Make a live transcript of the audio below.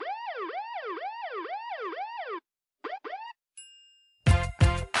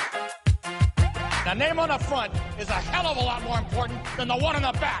A name on the front is a hell of a lot more important than the one on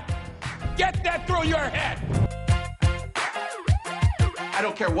the back. Get that through your head. I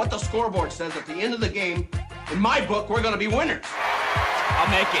don't care what the scoreboard says at the end of the game. In my book, we're going to be winners.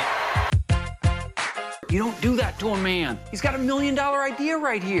 I'll make it. You don't do that to a man. He's got $1 million idea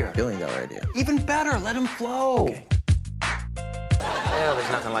right here. $1 billion idea. Even better, let him flow. Okay. Well,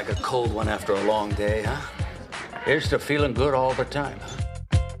 there's nothing like a cold one after a long day, huh? Here's to feeling good all the time.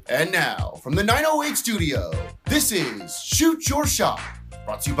 And now, from the 908 studio, this is Shoot Your Shot,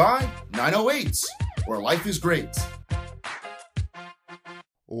 brought to you by 908s, where life is great.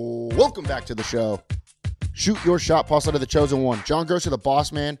 Welcome back to the show. Shoot Your Shot, Paul Sutter, the chosen one. John Grosser, the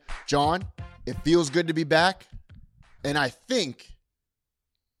boss man. John, it feels good to be back, and I think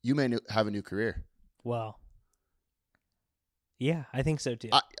you may have a new career. Well, yeah, I think so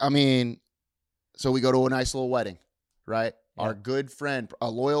too. I mean, so we go to a nice little wedding, right? Yeah. Our good friend, a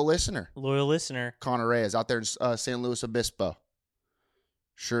loyal listener, Connor Reyes, out there in San Luis Obispo.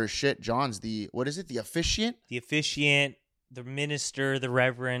 Sure as shit, John's the officiant? The officiant, the minister, the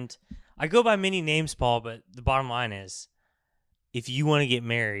reverend. I go by many names, Paul, but the bottom line is, if you want to get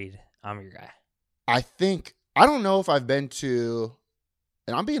married, I'm your guy. I don't know if I've been to,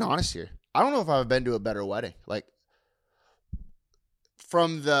 and I'm being honest here, I don't know if I've been to a better wedding. Like,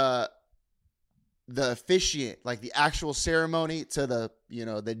 from the officiant, like the actual ceremony, to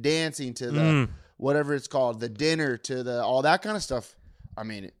the dancing, to the whatever it's called, the dinner, to the all that kind of stuff. I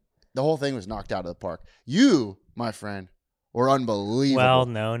mean, the whole thing was knocked out of the park. You, my friend, were unbelievable. Well,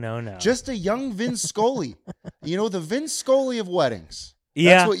 no. Just a young Vince Scully. The Vince Scully of weddings.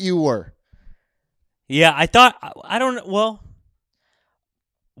 Yeah. That's what you were. Yeah, I thought, I don't, well,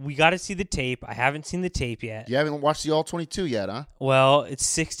 we got to see the tape. I haven't seen the tape yet. You haven't watched the All 22 yet, huh? Well, it's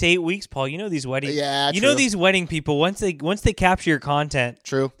 6 to 8 weeks, Paul. You know these wedding. Yeah, you know these wedding people. Once they capture your content,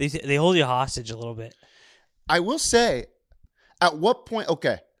 true. They hold you hostage a little bit. I will say, at what point?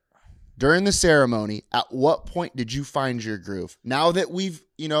 Okay, during the ceremony, at what point did you find your groove? Now that we've,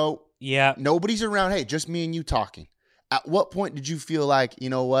 nobody's around. Hey, just me and you talking. At what point did you feel like, you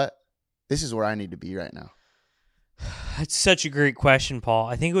know what? This is where I need to be right now. That's such a great question, Paul.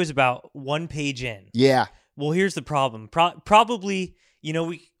 I think it was about 1 page in. Yeah. Well, here's the problem. Probably,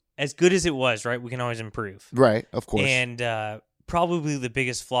 we as good as it was, right? We can always improve. Right, of course. And probably the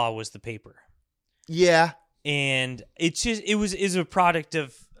biggest flaw was the paper. Yeah. And it was a product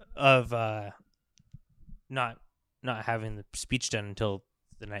of not having the speech done until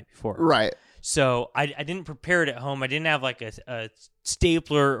the night before. Right. So I didn't prepare it at home. I didn't have like a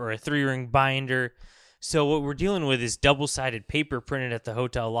stapler or a 3-ring binder. So what we're dealing with is double-sided paper printed at the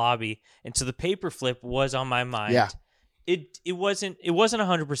hotel lobby, and so the paper flip was on my mind. Yeah. It wasn't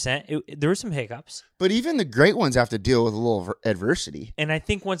 100%. There were some hiccups. But even the great ones have to deal with a little adversity. And I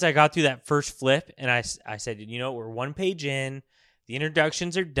think once I got through that first flip, and I said, we're 1 page in, the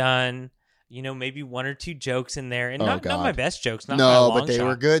introductions are done. Maybe 1 or 2 jokes in there, and not my best jokes. Not my long but they shot.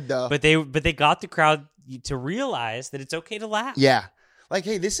 were good though. But they got the crowd to realize that it's okay to laugh. Yeah, like,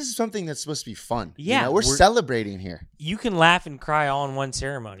 hey, this is something that's supposed to be fun. Yeah, we're celebrating here. You can laugh and cry all in one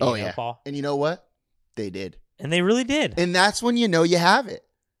ceremony. Oh yeah, Paul. And you know what? They did, and they really did. And that's when you know you have it.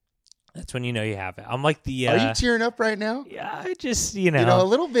 That's when you know you have it. I'm like the. Are you tearing up right now? Yeah, I just a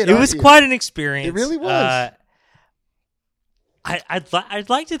little bit. It was quite an experience. It really was. I'd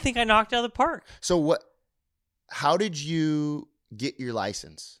like to think I knocked it out of the park. So how did you get your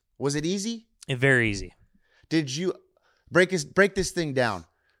license? Was it easy? Very easy. Did you break this thing down?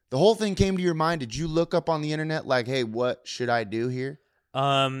 The whole thing came to your mind. Did you look up on the internet like, hey, what should I do here?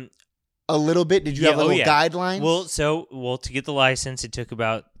 A little bit. Did you have little guidelines? Well, to get the license, it took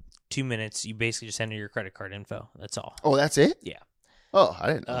about 2 minutes. You basically just enter your credit card info. That's all. Oh, that's it? Yeah. Oh,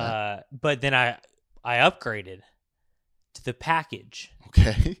 I didn't know that. But then I upgraded to the package.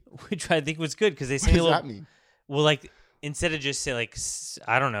 Okay. Which I think was good because they what sent does that mean? Well, like, instead of just say, like,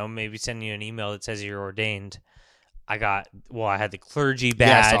 I don't know, maybe sending you an email that says you're ordained, I had the clergy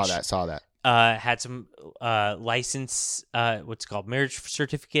badge. Yeah, I saw that. Had some license, what's it called, marriage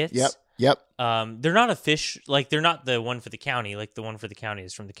certificates. Yep. They're not official, like, they're not the one for the county. Like, the one for the county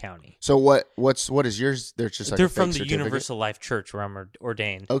is from the county. So what is yours? They're just like they're a fake from the certificate? Universal Life Church where I'm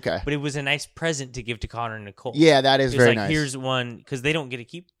ordained. Okay. But it was a nice present to give to Connor and Nicole. Yeah, that is very nice. nice. Here's one, because they don't get to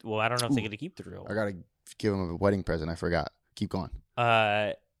keep, well, I don't know if they get to keep the real one. I got to give them a wedding present. I forgot. Keep going.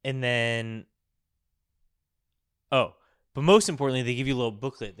 And then, but most importantly, they give you a little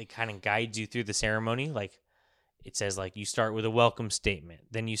booklet that kind of guides you through the ceremony. Like, it says, like, you start with a welcome statement,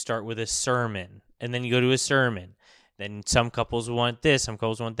 then you start with a sermon, and then you go to a sermon. Then some couples want this, some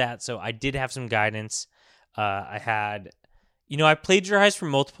couples want that. So I did have some guidance. I had, I plagiarized from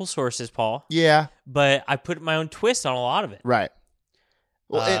multiple sources, Paul. Yeah. But I put my own twist on a lot of it. Right.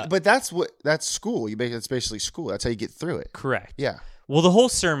 Well, but that's school. It's basically school. That's how you get through it. Correct. Yeah. Well, the whole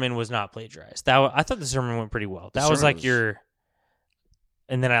sermon was not plagiarized. I thought the sermon went pretty well. That was like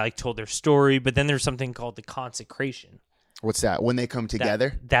and then I told their story, but then there's something called the consecration. What's that? When they come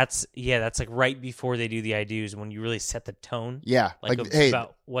together? That's like right before they do the I do's, when you really set the tone. Yeah.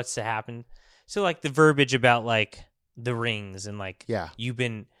 About what's to happen. So the verbiage about the rings and you've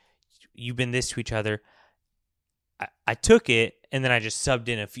been this to each other. I took it and then I just subbed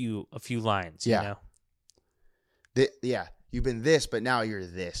in a few lines. Yeah. You've been this, but now you're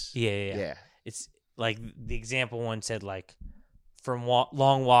this. Yeah. It's like the example one said from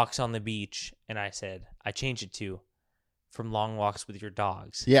long walks on the beach, and I said I changed it to from long walks with your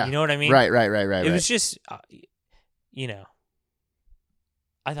dogs. Yeah. You know what I mean? Right. It was just, I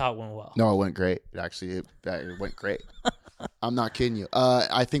thought it went well. No, it went great. It went great. I'm not kidding you.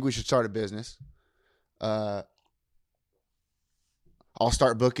 I think we should start a business. I'll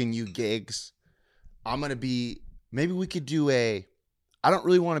start booking you gigs. Maybe we could do I don't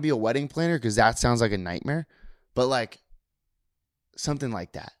really want to be a wedding planner because that sounds like a nightmare, but something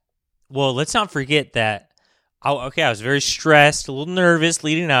like that. Well, let's not forget that. I was very stressed, a little nervous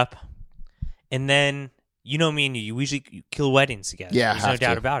leading up, and then me and you usually kill weddings together. Yeah, there's no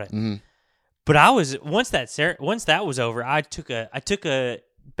doubt about it. Mm-hmm. But I was once that was over, I took a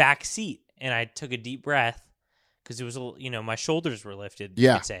back seat and I took a deep breath because it was my shoulders were lifted.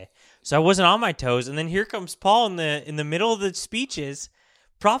 Yeah. You could say. So I wasn't on my toes, and then here comes Paul in the middle of the speeches,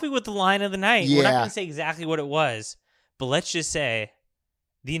 probably with the line of the night. Yeah. We're not going to say exactly what it was, but let's just say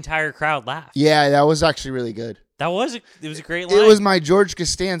the entire crowd laughed. Yeah, that was actually really good. It was a great line. It was my George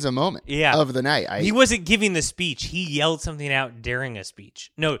Costanza moment of the night. He wasn't giving the speech. He yelled something out during a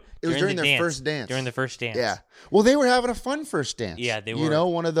speech. No, it was during their first dance. During the first dance. Yeah. Well, they were having a fun first dance. Yeah, they were.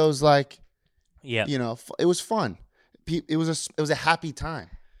 One of those yeah. It was fun. It was a happy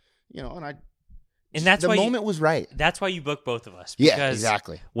time. And that's why the moment was right. That's why you book both of us. Yeah,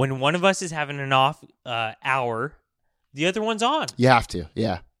 exactly. When one of us is having an off hour, the other one's on. You have to,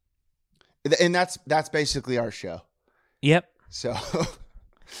 yeah. And that's basically our show. Yep. So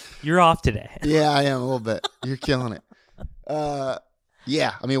you're off today. Yeah, I am a little bit. You're killing it.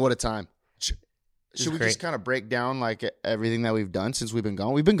 Yeah. I mean, what a time. Should we just kind of break down everything that we've done since we've been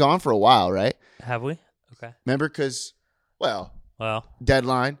gone? We've been gone for a while, right? Have we? Okay. Remember, because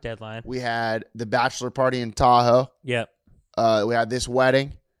deadline. We had the bachelor party in Tahoe. Yep. We had this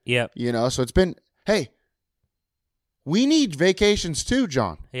wedding. Yep. So it's been. Hey, we need vacations too,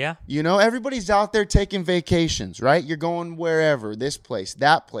 John. Yeah. Everybody's out there taking vacations, right? You're going wherever, this place,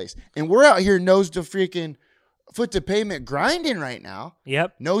 that place. And we're out here nose to freaking foot to pavement grinding right now.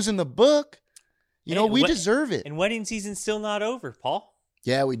 Yep. Nose in the book. We deserve it. And wedding season's still not over, Paul.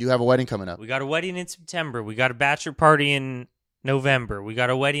 Yeah, we do have a wedding coming up. We got a wedding in September. We got a bachelor party in November. We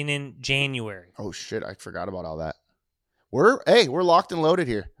got a wedding in January. Oh, shit. I forgot about all that. We're locked and loaded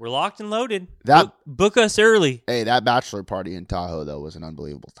here. We're locked and loaded. Book us early. Hey, that bachelor party in Tahoe though was an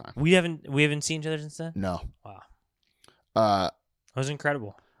unbelievable time. We haven't seen each other since then? No. Wow. It was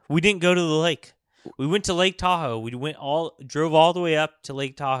incredible. We didn't go to the lake. We went to Lake Tahoe. We drove all the way up to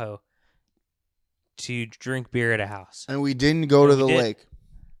Lake Tahoe to drink beer at a house. And we didn't go to the lake.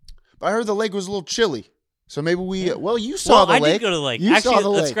 But I heard the lake was a little chilly. So maybe you saw the lake. I did go to the lake. Actually,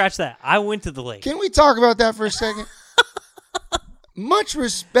 let's scratch that. I went to the lake. Can we talk about that for a second? Much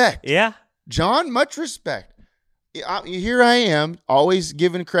respect. Yeah. John, much respect. Here I am, always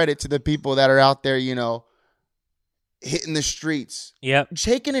giving credit to the people that are out there, hitting the streets. Yep.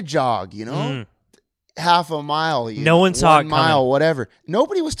 Taking a jog, half a mile. No one saw it coming. 1 mile, whatever.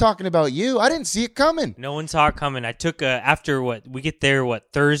 Nobody was talking about you. I didn't see it coming. No one saw it coming. I took after we get there,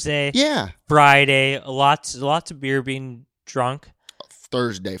 Thursday? Yeah. Friday, lots of beer being drunk.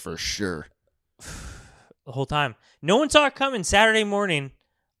 Thursday for sure. The whole time. No one saw it coming. Saturday morning,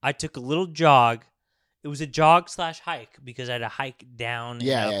 I took a little jog. It was a jog / hike because I had to hike down to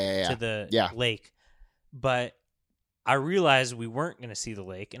the lake. But I realized we weren't going to see the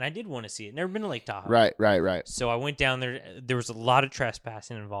lake, and I did want to see it. Never been to Lake Tahoe. Right. So I went down there. There was a lot of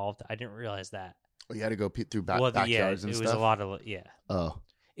trespassing involved. I didn't realize that. Oh, you had to go through backyards and stuff? It was a lot of, Oh.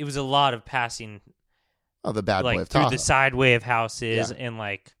 It was a lot of passing. Oh, the bad boy of through Tahoe. the sideway of houses, and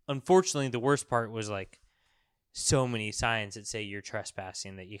unfortunately, the worst part was so many signs that say you're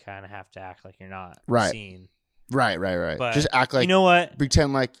trespassing that you kind of have to act like you're not seeing. Right. But just act like, you know what?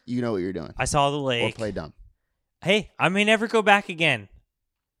 Pretend like you know what you're doing. I saw the lake. Or play dumb. Hey, I may never go back again.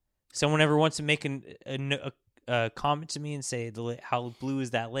 Someone ever wants to make a comment to me and say how blue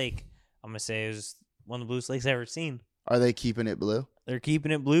is that lake? I'm gonna say it was one of the bluest lakes I've ever seen. Are they keeping it blue? They're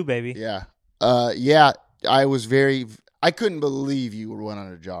keeping it blue, baby. Yeah. I couldn't believe you went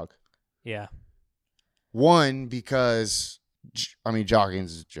on a jog. Yeah. One, because, jogging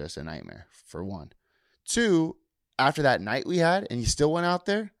is just a nightmare, for one. Two, after that night we had and you still went out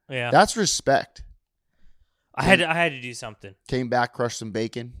there, that's respect. I had to do something. Came back, crushed some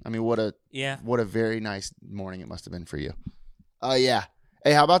bacon. What a very nice morning it must have been for you. Yeah.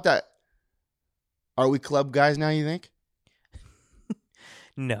 Hey, how about that? Are we club guys now, you think?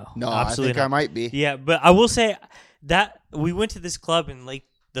 No, absolutely I think not. I might be. Yeah, but I will say that we went to this club in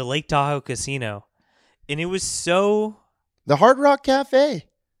the Lake Tahoe Casino, and it was so... The Hard Rock Cafe.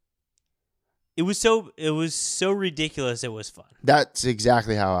 It was so ridiculous. It was fun. That's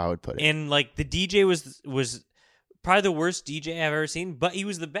exactly how I would put it. And the DJ was probably the worst DJ I've ever seen, but he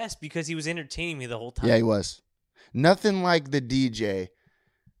was the best because he was entertaining me the whole time. Yeah, he was. Nothing like the DJ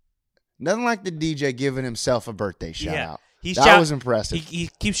giving himself a birthday shout out. That was impressive. He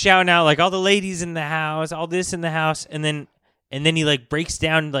keeps shouting out all the ladies in the house, all this in the house, and then he breaks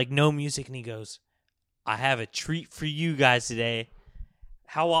down no music and he goes, "I have a treat for you guys today.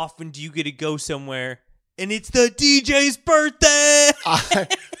 How often do you get to go somewhere and it's the DJ's birthday?"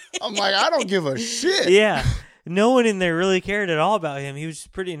 I'm like, I don't give a shit. Yeah. No one in there really cared at all about him. He was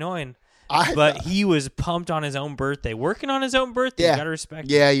just pretty annoying. But he was pumped on his own birthday. Working on his own birthday. Yeah. You got to respect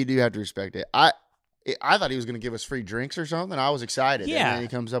it. Yeah, you do have to respect it. I thought he was going to give us free drinks or something. I was excited. Yeah. And then he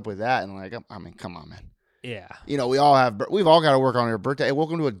comes up with that and come on, man. Yeah. We've all got to work on our birthday. Hey,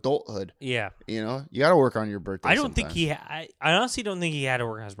 welcome to adulthood. Yeah. You got to work on your birthday. I honestly don't think he had to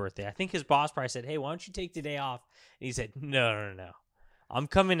work on his birthday. I think his boss probably said, "Hey, why don't you take the day off?" And he said, No. I'm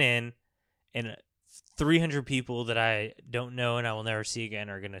coming in and 300 people that I don't know and I will never see again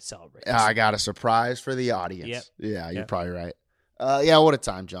are going to celebrate. I got a surprise for the audience. Yep. Yeah, you're probably right. What a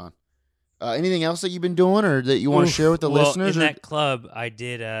time, John. Anything else that you've been doing or that you want to share with the listeners? In that club, I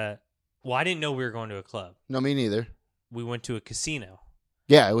did. I didn't know we were going to a club. No, me neither. We went to a casino.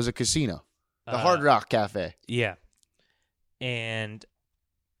 Yeah, it was a casino. The Hard Rock Cafe. Yeah. And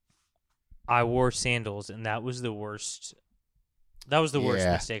I wore sandals, and that was the worst. That was the worst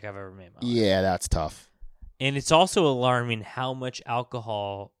mistake I've ever made in my life. Yeah, that's tough. And it's also alarming how much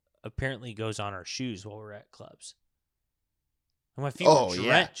alcohol apparently goes on our shoes while we're at clubs. And my feet were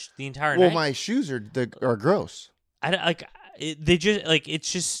drenched the entire night. Well, my shoes are gross. It's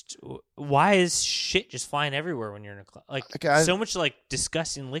just, why is shit just flying everywhere when you're in a club? So much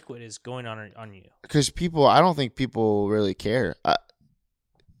disgusting liquid is going on you. Because I don't think people really care. I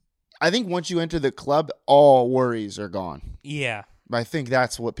think once you enter the club, all worries are gone. Yeah. I think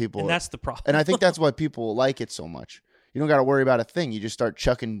that's what people... And that's the problem. And I think that's why people like it so much. You don't got to worry about a thing. You just start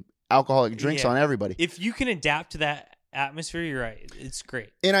chucking alcoholic drinks on everybody. If you can adapt to that atmosphere, you're right. It's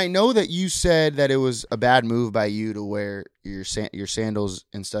great. And I know that you said that it was a bad move by you to wear your sandals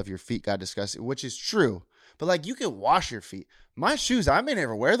and stuff. Your feet got disgusting, which is true. But you can wash your feet. My shoes, I may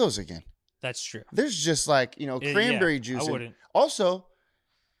never wear those again. That's true. There's just cranberry juice. I wouldn't. Also,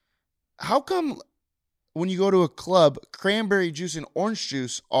 how come when you go to a club, cranberry juice and orange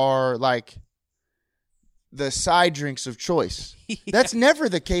juice are the side drinks of choice? Yeah. That's never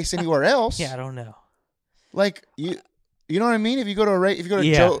the case anywhere else. Yeah, I don't know. You know what I mean? If you go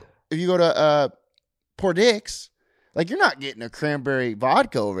to Poor Dick's, you're not getting a cranberry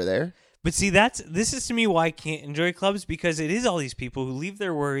vodka over there. But see, this is to me why I can't enjoy clubs, because it is all these people who leave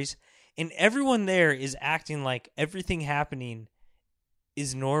their worries, and everyone there is acting like everything happening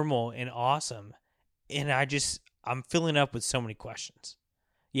is normal and awesome. And I'm filling up with so many questions.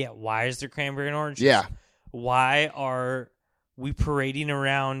 Yeah, why is there cranberry and orange juice? Yeah. Why are we parading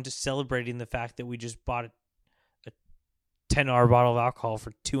around celebrating the fact that we just bought a $10 bottle of alcohol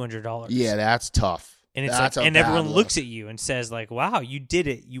for $200? Yeah, that's tough. And it's and everyone looks at you and says wow, you did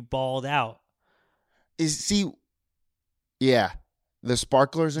it. You balled out. The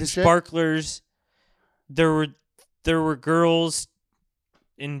sparklers and shit? Sparklers. There were girls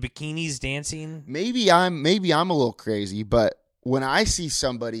in bikinis dancing. Maybe I'm a little crazy, but when I see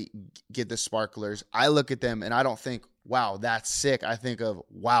somebody get the sparklers, I look at them and I don't think, wow, that's sick. I think of,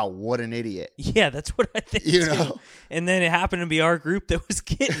 wow, what an idiot. Yeah, that's what I think too. And then it happened to be our group that was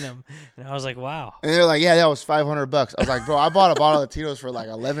getting them. And I was like, wow. And they're like, yeah, that was $500. I was like, bro, I bought a bottle of Tito's for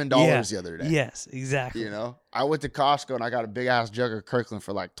 $11 the other day. Yes, exactly. I went to Costco and I got a big ass jug of Kirkland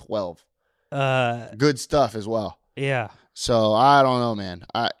for $12. Good stuff as well. Yeah. So I don't know, man.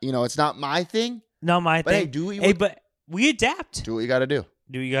 It's not my thing. Not my thing. But we adapt. Do what you got to do.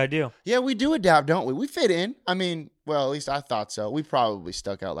 Do what you got to do. Yeah, we do adapt, don't we? We fit in. At least I thought so. We probably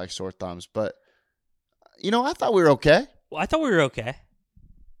stuck out like sore thumbs, but I thought we were okay. Well, I thought we were okay.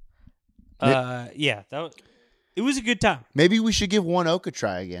 Yeah, that was... It was a good time. Maybe we should give One Oak a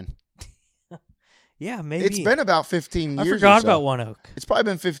try again. Yeah, maybe. It's been about 15 years. I forgot or so. about One Oak. It's probably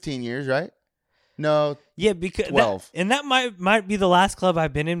been 15 years, right? No. Yeah, because 12. That might be the last club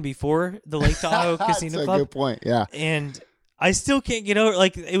I've been in before the Lake Tahoe Casino That's Club. a good point. Yeah. And I still can't get over.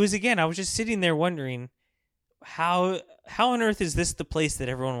 Like, it was, again, I was just sitting there wondering how on earth is this the place that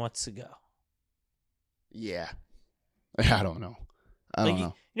everyone wants to go? Yeah. I don't know. I don't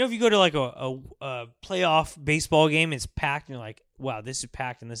know. You know, if you go to like a playoff baseball game, it's packed, and you're like, wow, this is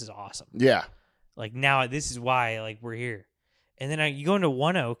packed and this is awesome. Yeah. Like, now this is why like we're here. And then you go into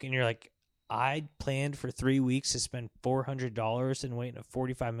One Oak and you're like, I planned for 3 weeks to spend $400 and wait in a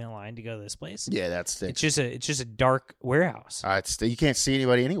 45-minute line to go to this place. Yeah, that's sick. It's just a dark warehouse. You can't see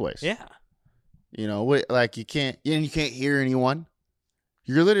anybody anyways. Yeah. You know, like you can't hear anyone.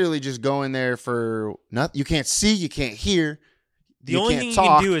 You're literally just going there for nothing. You can't see, you can't hear. The only thing you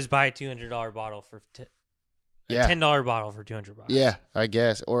can do is buy a $200 bottle for $10 bottle for $200. Yeah, I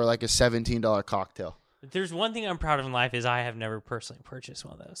guess, or like a $17 cocktail. If there's one thing I'm proud of in life is I have never personally purchased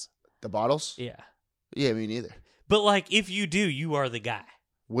one of those. The bottles? Yeah. Yeah, me neither. But like, if you do, you are the guy.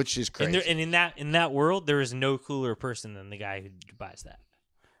 Which is crazy. And in that world, there is no cooler person than the guy who buys that.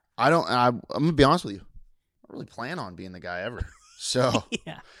 I'm gonna be honest with you. I don't really plan on being the guy ever. So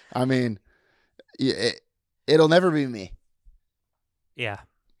yeah. I mean, it'll never be me. Yeah.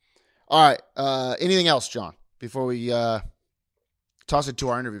 All right. Anything else, John? Before we toss it to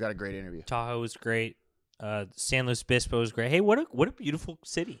our interview, we got a great interview. Tahoe was great. San Luis Obispo was great. Hey, what a beautiful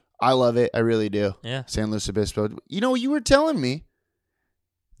city. I love it. I really do. Yeah. San Luis Obispo. You know, you were telling me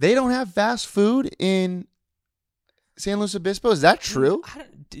they don't have fast food in San Luis Obispo. Is that true?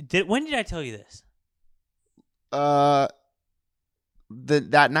 When did I tell you this? That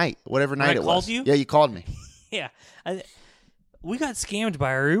night, whatever night it was. Called you? Yeah, you called me. Yeah. We got scammed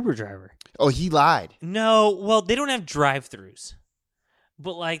by our Uber driver. Oh, he lied. No, well, they don't have drive-thrus.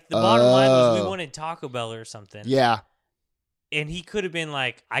 But like the bottom line was we wanted Taco Bell or something. Yeah. And he could have been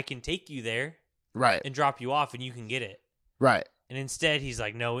like, I can take you there. Right. And drop you off and you can get it. Right. And instead he's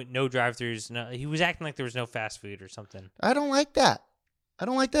like, no drive-thrus. No, he was acting like there was no fast food or something. I don't like that. I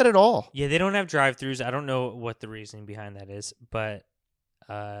don't like that at all. Yeah, they don't have drive-thrus. I don't know what the reasoning behind that is, but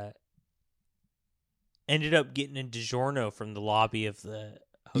ended up getting a DiGiorno from the lobby of the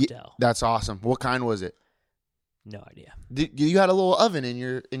hotel. That's awesome. What kind was it? No idea. You had a little oven in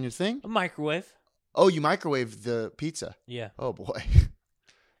your thing? A microwave. Oh, you microwaved the pizza. Yeah. Oh boy.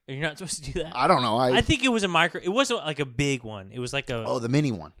 You're not supposed to do that. I don't know. I think it was a micro. It wasn't like a big one. It was like a. Oh, the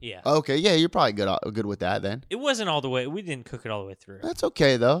mini one. Yeah. Okay. Yeah, you're probably good with that then. It wasn't all the way. We didn't cook it all the way through. That's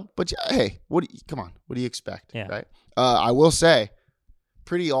okay though. But hey, come on. What do you expect? Yeah. Right. I will say,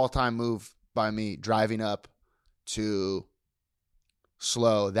 pretty all-time move by me driving up to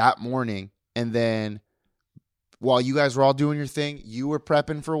SLO that morning, and then while you guys were all doing your thing, you were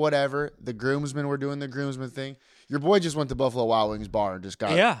prepping for whatever. The groomsmen were doing the groomsmen thing. Your boy just went to Buffalo Wild Wings bar and just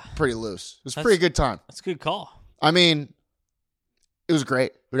got pretty loose. It was a pretty good time. That's a good call. I mean, it was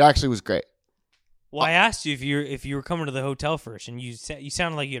great. It actually was great. Well, I asked you if you were coming to the hotel first, and you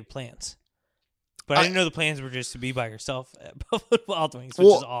sounded like you had plans. But I didn't know the plans were just to be by yourself at Buffalo Wild Wings, which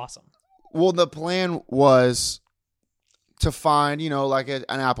is awesome. Well, the plan was to find, like an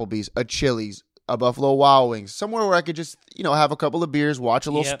Applebee's, a Chili's, a Buffalo Wild Wings, somewhere where I could just, have a couple of beers, watch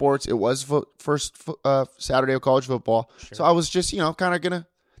a little sports. It was first Saturday of college football. Sure. So I was just, kind of going to,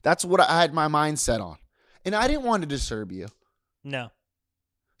 that's what I had my mind set on. And I didn't want to disturb you. No.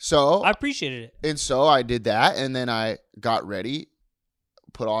 So I appreciated it. And so I did that. And then I got ready,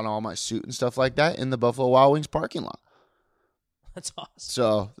 put on all my suit and stuff like that in the Buffalo Wild Wings parking lot. That's awesome.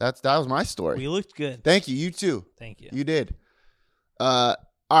 So that was my story. We looked good. Thank you. You too. Thank you. You did. All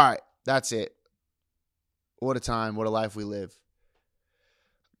right. That's it. What a time. What a life we live.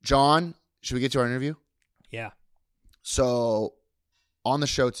 John, should we get to our interview? Yeah. So on the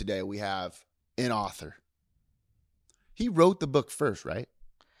show today, we have an author. He wrote the book first, right?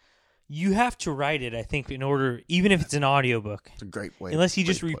 You have to write it, I think, in order, even if it's an audiobook. It's a great way. Unless he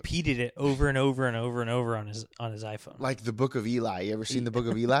just repeated it over and over and over and over on his iPhone. Like the Book of Eli. You ever seen the Book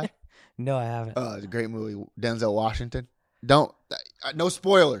of Eli? No, I haven't. It's a great movie. Denzel Washington. No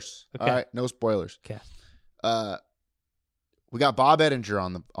spoilers. Okay. All right, no spoilers. Okay. We got Bob Ettinger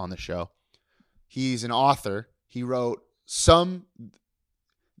on the show. He's an author. He wrote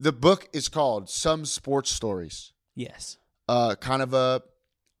the book is called Some Sports Stories. Yes. Kind of a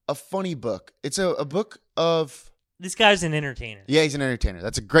funny book. It's a book of... This guy's an entertainer. Yeah, he's an entertainer.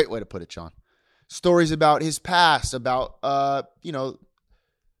 That's a great way to put it, John. Stories about his past, about,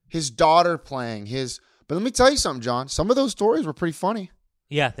 his daughter playing, But let me tell you something, John. Some of those stories were pretty funny.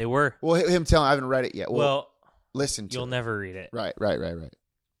 Yeah, they were. Well, him telling, I haven't read it yet. Well, listen to You'll it. never read it. Right. We And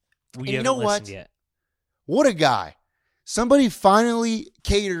haven't you know what? listened yet. What a guy. Somebody finally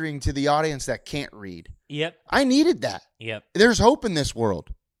catering to the audience that can't read. Yep. I needed that. Yep. There's hope in this world.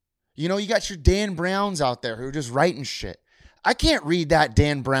 You know, you got your Dan Browns out there who are just writing shit. I can't read that,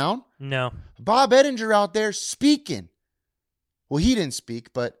 Dan Brown. No. Bob Edinger out there speaking. Well, he didn't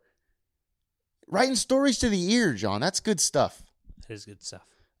speak, but writing stories to the ear, John. That's good stuff. That is good stuff.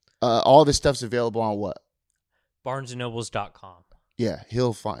 All this stuff's available on what? BarnesandNobles.com. Yeah,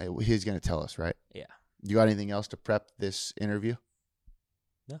 he's going to tell us, right? Yeah. You got anything else to prep this interview?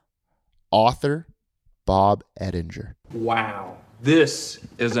 No. Author Bob Edinger. Wow. This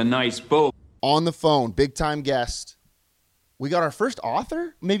is a nice boat. On the phone, big time guest. We got our first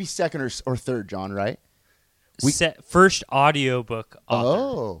author? Maybe second or third, John, right? First audiobook author.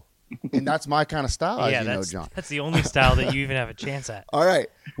 Oh. And that's my kind of style, as yeah, you know, John. That's the only style that you even have a chance at. All right.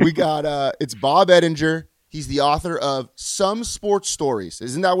 We got it's Bob Edinger. He's the author of Some Sports Stories.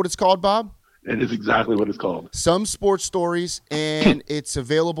 Isn't that what it's called, Bob? It is exactly what it's called. Some Sports Stories, and it's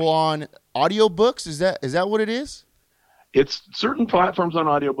available on audiobooks. Is that what it is? It's certain platforms on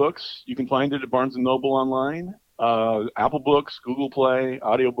audiobooks. You can find it at Barnes & Noble online, Apple Books, Google Play,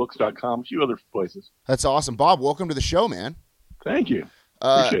 audiobooks.com, a few other places. That's awesome. Bob, welcome to the show, man. Thank you.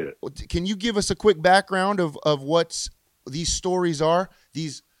 Appreciate it. Can you give us a quick background of what these stories are?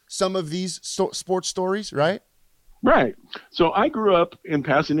 Some of these sports stories, right? Right. So I grew up in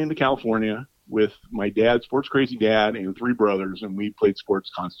Pasadena, California with my dad, sports crazy dad, and three brothers, and we played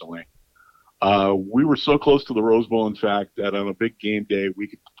sports constantly. We were so close to the Rose Bowl, in fact, that on a big game day, we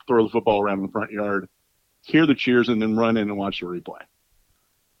could throw the football around in the front yard, hear the cheers, and then run in and watch the replay.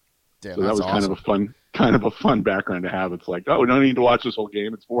 Damn, so that was awesome. kind of a fun background to have. It's like, oh, we don't need to watch this whole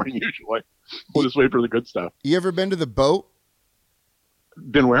game. It's boring usually. We'll just wait for the good stuff. You ever been to the Boat?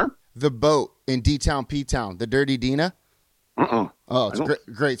 Been where? The Boat in D-Town, P-Town, the Dirty Dina. Oh, it's a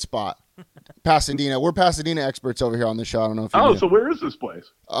great spot. Pasadena. We're Pasadena experts over here on the show. I don't know if you knew. So where is this place?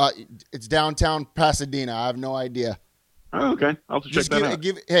 It's downtown Pasadena. I have no idea. Oh, okay. I'll have to check that out.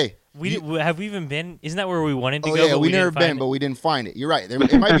 Hey. Have we even been? Isn't that where we wanted to go? Yeah, we never been, but we didn't find it. You're right.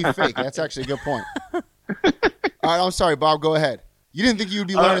 It might be fake. That's actually a good point. All right, I'm sorry, Bob. Go ahead. You didn't think you would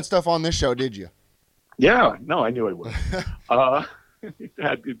be learning stuff on this show, did you? Yeah. No, I knew I would.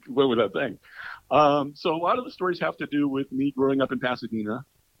 Had to go with that thing. So a lot of the stories have to do with me growing up in Pasadena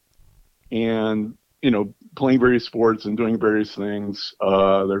and, playing various sports and doing various things.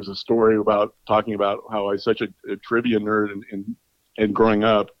 There's a story talking about how I was such a trivia nerd and growing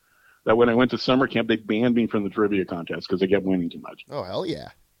up that when I went to summer camp, they banned me from the trivia contest because I kept winning too much. Oh, hell yeah.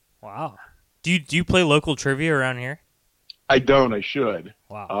 Wow. Do you play local trivia around here? I don't. I should.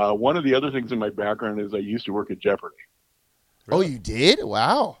 Wow. One of the other things in my background is I used to work at Jeopardy. Really? Oh, you did?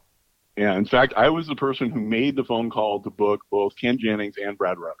 Wow. Yeah. In fact, I was the person who made the phone call to book both Ken Jennings and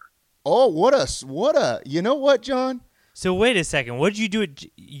Brad Rutter. Oh, what a! You know what, John? So wait a second. What did you do?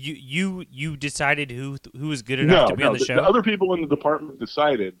 You decided who was good enough to be on the show? The other people in the department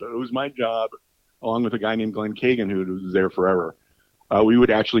decided, but it was my job, along with a guy named Glenn Kagan, who was there forever. We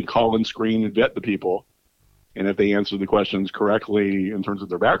would actually call and screen and vet the people, and if they answered the questions correctly in terms of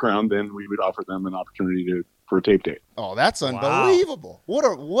their background, then we would offer them an opportunity for a tape date. Oh, that's unbelievable!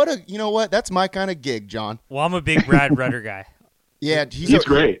 Wow. What a! You know what? That's my kind of gig, John. Well, I'm a big Brad Rutter guy. Yeah, he's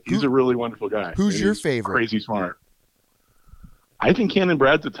great. He's a really wonderful guy. Who's your favorite? Crazy smart. I think Ken and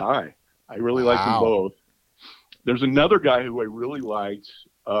Brad's a tie. I really like them both. There's another guy who I really liked.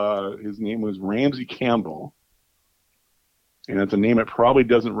 His name was Ramsey Campbell. And it's a name that probably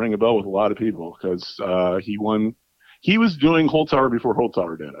doesn't ring a bell with a lot of people because he won. He was doing Holzhauer before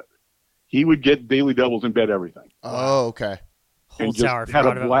Holzhauer did it. He would get daily doubles and bet everything. Oh, okay. And just had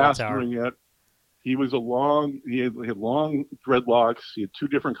a blast doing it. He was he had long dreadlocks. He had two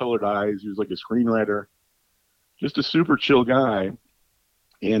different colored eyes. He was like a screenwriter. Just a super chill guy.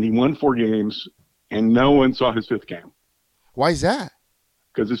 And he won 4 games, and no one saw his 5th game. Why is that?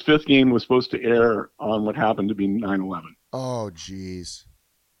 Because his 5th game was supposed to air on what happened to be 9/11. Oh, jeez.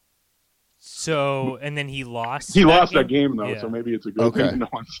 So, and then he lost. He lost that game, though, so maybe it's a good thing no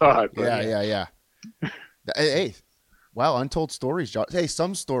one saw it. Yeah. Hey, wow, untold stories, John. Hey,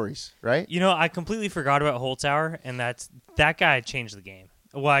 some stories, right? I completely forgot about Holzhauer, and that guy changed the game.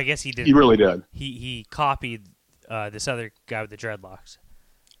 Well, I guess he did. He really did. He copied this other guy with the dreadlocks.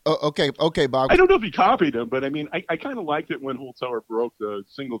 Oh, okay, Bob. I don't know if he copied him, but I mean, I kind of liked it when Holzhauer broke the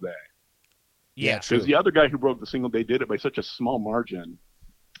single day. Yeah, because the other guy who broke the single day did it by such a small margin.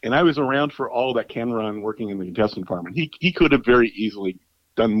 And I was around for all that Ken run working in the contestant department. He could have very easily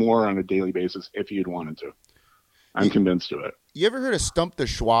done more on a daily basis if he had wanted to. I'm convinced of it. You ever heard of Stump the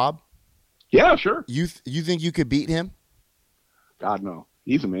Schwab? Yeah, sure. You think you could beat him? God, no.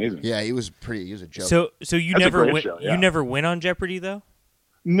 He's amazing. Yeah, he was a joke. So you That's a never great win. show, yeah. You never win on Jeopardy though.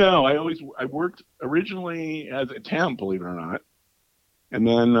 No, I worked originally as a temp, believe it or not, and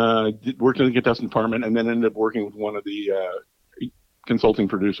then worked in the contestant department, and then ended up working with one of the consulting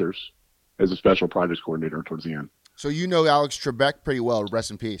producers as a special projects coordinator towards the end. So you know Alex Trebek pretty well.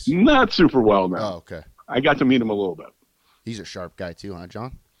 Rest in peace. Not super well now. Oh, okay. I got to meet him a little bit. He's a sharp guy too, huh,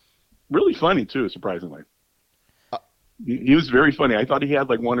 John? Really funny too, surprisingly. He was very funny. I thought he had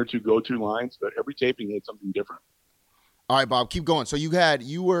like one or two go-to lines, but every taping he had something different. All right, Bob, keep going. So you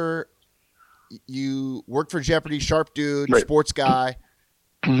worked for Jeopardy, sharp dude, Right. sports guy.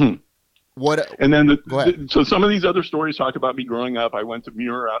 What? And then Go ahead. so some of these other stories talk about me growing up. I went to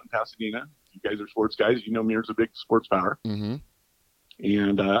Muir out in Pasadena. You guys are sports guys. You know Muir's a big sports power. Mm-hmm.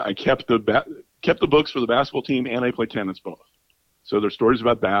 And I kept the books for the basketball team, and I played tennis both. So there's stories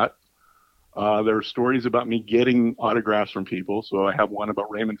about that. There are stories about me getting autographs from people. So I have one about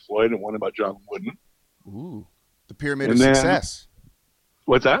Raymond Floyd and one about John Wooden. Ooh, the pyramid And of then- success.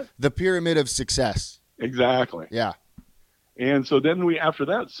 What's that? The pyramid of success. Exactly. Yeah. And so then after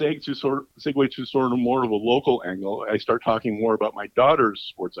that, segue to sort of more of a local angle. I start talking more about my daughter's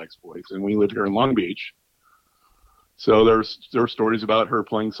sports exploits, and we live here in Long Beach. So there are stories about her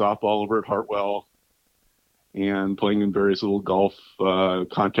playing softball over at Hartwell, and playing in various little golf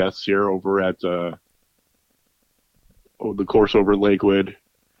contests here over at the course over at Lakewood,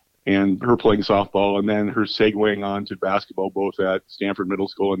 and her playing softball, and then her segueing on to basketball both at Stanford Middle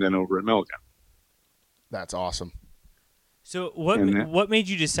School and then over at Milligan. That's awesome. So what made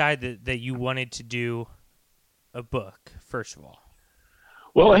you decide that you wanted to do a book, first of all?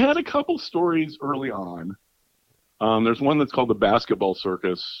 Well, I had a couple stories early on. There's one that's called The Basketball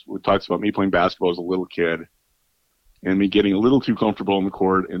Circus, which talks about me playing basketball as a little kid and me getting a little too comfortable in the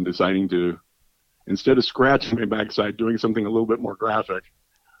court and deciding to, instead of scratching my backside, doing something a little bit more graphic,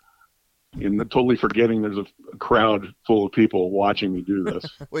 and totally forgetting there's a crowd full of people watching me do this.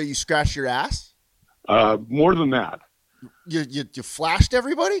 Wait, you scratched your ass? More than that. You flashed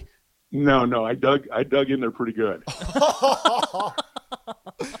everybody? No, I dug in there pretty good.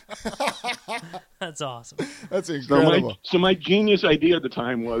 That's awesome. That's incredible. So my genius idea at the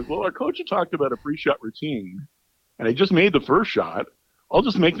time was, well, our coach had talked about a pre-shot routine, and I just made the first shot. I'll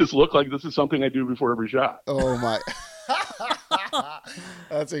just make this look like this is something I do before every shot. Oh my!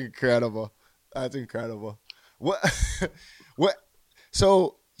 That's incredible. That's incredible. What?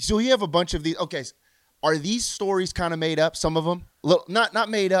 So you have a bunch of these. Okay, are these stories kind of made up? Some of them, not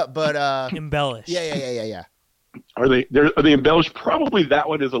made up, but embellished. Yeah. Are they embellished? Probably that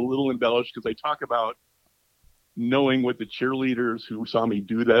one is a little embellished because I talk about knowing what the cheerleaders who saw me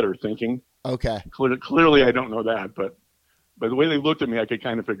do that are thinking. Okay. Clearly, I don't know that, but by the way they looked at me, I could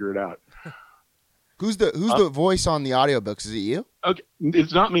kind of figure it out. Who's the voice on the audiobooks? Is it you? Okay,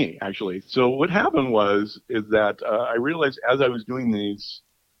 it's not me actually. So what happened is that I realized as I was doing these,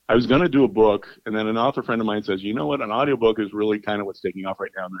 I was going to do a book, and then an author friend of mine says, you know what, an audiobook is really kind of what's taking off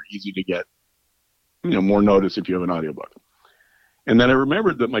right now, and they're easy to get, more notice if you have an audiobook. And then I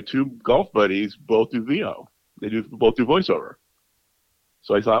remembered that my two golf buddies both do VO. They both do voiceover.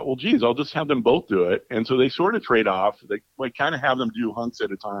 So I thought, well, geez, I'll just have them both do it. And so they sort of trade off. They kind of have them do hunks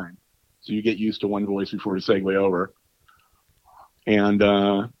at a time. So you get used to one voice before you segue over. And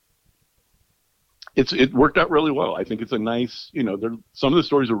it worked out really well. I think it's a nice, some of the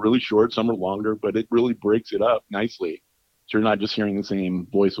stories are really short, some are longer, but it really breaks it up nicely. So you're not just hearing the same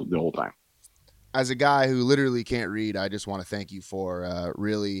voice the whole time. As a guy who literally can't read, I just want to thank you for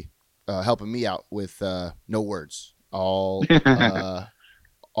really helping me out with no words, all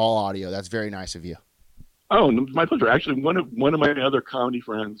audio. That's very nice of you. Oh, my pleasure. Actually, one of my other comedy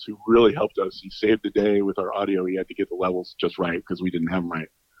friends who really helped us, he saved the day with our audio. He had to get the levels just right because we didn't have them right.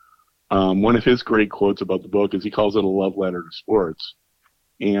 One of his great quotes about the book is he calls it a love letter to sports.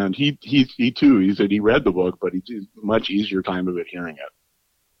 And he too, he said he read the book, but he did a much easier time of it hearing it.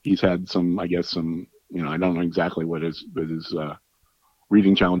 He's had some, I don't know exactly what his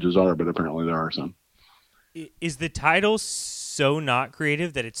reading challenges are, but apparently there are some. Is the title so not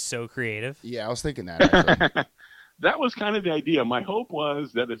creative that it's so creative? Yeah, I was thinking that. Actually. That was kind of the idea. My hope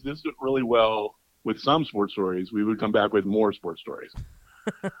was that if this did really well with some sports stories, we would come back with more sports stories.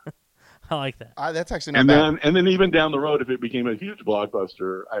 I like that. That's actually not bad. And then even down the road, if it became a huge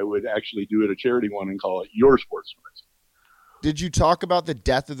blockbuster, I would actually do it a charity one and call it Your Sports Stories. Did you talk about the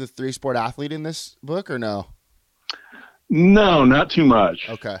death of the three-sport athlete in this book or no? No, not too much.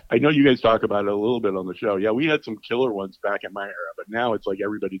 Okay. I know you guys talk about it a little bit on the show. Yeah, we had some killer ones back in my era, but now it's like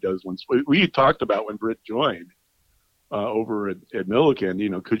everybody does ones. We talked about when Britt joined. over at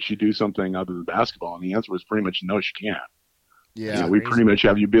Milliken, could she do something other than basketball? And the answer was pretty much no, she can't. Yeah, we pretty much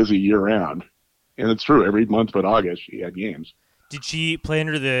have you busy year round. And it's true. Every month but August, she had games. Did she play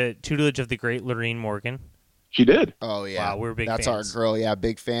under the tutelage of the great Lorene Morgan? She did. Oh, yeah. Wow, we're big That's fans. our girl. Yeah,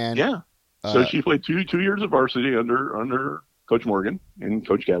 big fan. Yeah. So she played two years of varsity under Coach Morgan and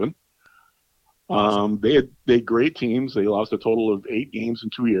Coach Kevin. They had great teams. They lost a total of 8 games in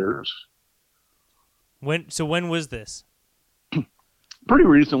 2 years. When was this? Pretty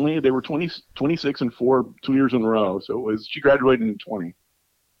recently. They were 26-4 2 years in a row. So she graduated in 20.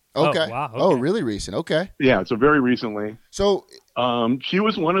 Okay. Oh, wow. Okay. Oh, really recent. Okay. Yeah, so very recently. So she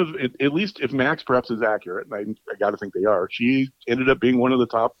was one of, at least if Max Preps is accurate, and I got to think they are, she ended up being one of the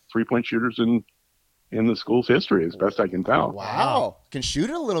top 3-point shooters in the school's history, as best I can tell. Wow. Can shoot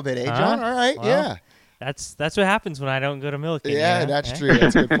it a little bit, eh, John? All right. Well, yeah. That's what happens when I don't go to Milliken. Yeah, that's true.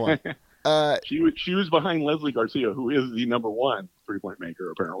 That's a good point. She was behind Leslie Garcia, who is the number 1 3-point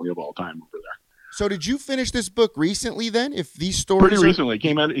maker, apparently, of all time over there. So did you finish this book recently then? If these stories Pretty recently. It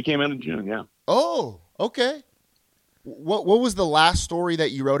came out in June, yeah. Oh, okay. What was the last story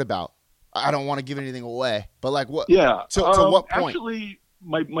that you wrote about? I don't want to give anything away, but like what? Yeah. To what point? Actually,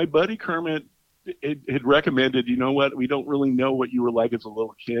 my buddy Kermit had recommended, you know what, we don't really know what you were like as a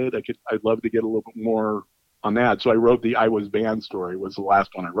little kid. I'd love to get a little bit more on that. So I wrote the I Was Banned story, was the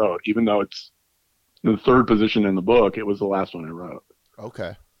last one I wrote. Even though it's the 3rd position in the book, it was the last one I wrote.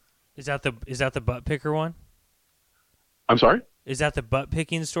 Okay. Is that the butt picker one? I'm sorry? Is that the butt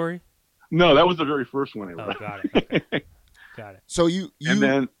picking story? No, that was the very first one I wrote. Oh, got it. Okay. Got it. So you and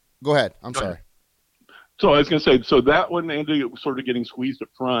then go ahead. I'm sorry. So I was going to say, so that one ended up sort of getting squeezed up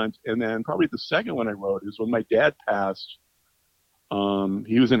front, and then probably the second one I wrote is when my dad passed.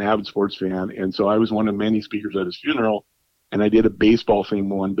 He was an avid sports fan, and so I was one of many speakers at his funeral, and I did a baseball themed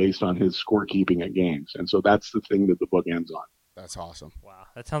one based on his scorekeeping at games, and so that's the thing that the book ends on. That's awesome. Wow,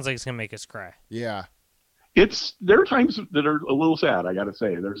 that sounds like it's gonna make us cry. Yeah. There are times that are a little sad, I got to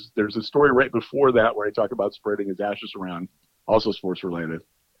say. There's a story right before that where I talk about spreading his ashes around, also sports related.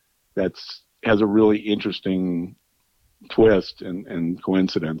 Has a really interesting twist and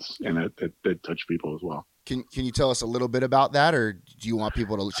coincidence, and it touched people as well. Can you tell us a little bit about that, or do you want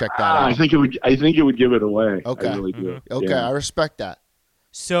people to check that out? I think it would give it away. Okay. I really do. Okay, Yeah. I respect that.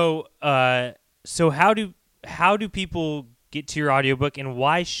 So how do people get to your audiobook, and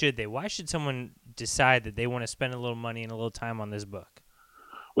why should they? Why should someone decide that they want to spend a little money and a little time on this book?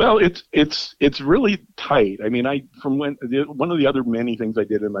 Well, it's really tight. I mean, one of the other many things I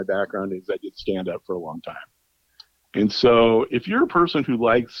did in my background is I did stand up for a long time. And so if you're a person who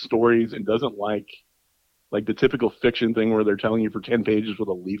likes stories and doesn't like the typical fiction thing where they're telling you for 10 pages what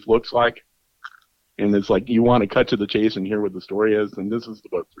a leaf looks like, and it's like you want to cut to the chase and hear what the story is, then this is the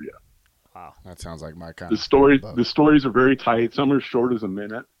book for you. Wow. That sounds like my kind The stories are very tight. Some are short as a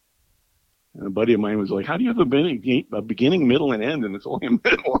minute. And a buddy of mine was like, how do you have a beginning, middle, and end, and it's only a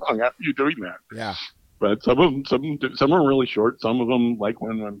minute long? How are you doing that? Yeah. But some are really short. Some of them, like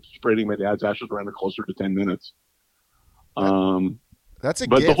when I'm spreading my dad's ashes around, are closer to 10 minutes. That's a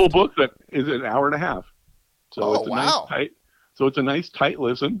But gift. the whole book that is an hour and a half. So it's a wow. it's a nice tight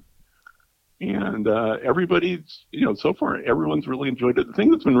listen. And everybody's, so far everyone's really enjoyed it. The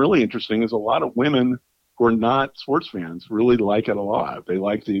thing that's been really interesting is a lot of women who are not sports fans really like it a lot. They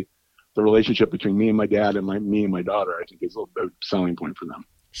like the relationship between me and my dad and me and my daughter. I think is a selling point for them.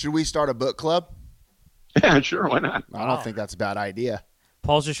 Should we start a book club? Yeah, sure. Why not? I don't think that's a bad idea.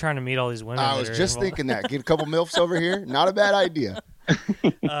 Paul's just trying to meet all these women. I was just thinking that. Get a couple MILFs over here. Not a bad idea.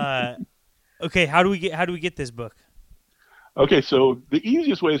 Okay, how do we get this book? Okay, so the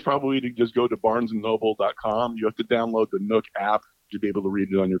easiest way is probably to just go to barnesandnoble.com. You have to download the Nook app to be able to read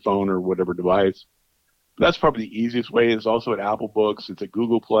it on your phone or whatever device. That's probably the easiest way. It's also at Apple Books. It's at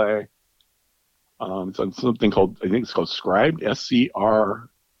Google Play. It's on something called, I think it's called Scribd, Scribd.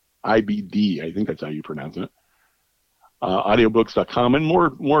 I think that's how you pronounce it. Audiobooks.com, and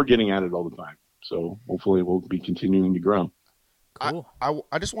more getting at it all the time. So hopefully we'll be continuing to grow. Cool.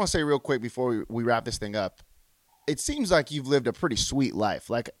 I just want to say real quick before we wrap this thing up. It seems like you've lived a pretty sweet life.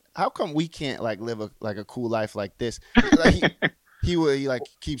 Like, how come we can't live a cool life like this? Like he would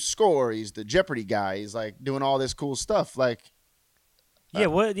keeps score. He's the Jeopardy guy. He's doing all this cool stuff. Let's say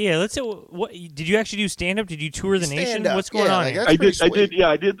what did you actually do? Stand up? Did you tour the nation? What's going on? I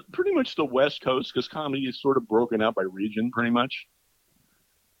did pretty much the West Coast, because comedy is sort of broken out by region pretty much.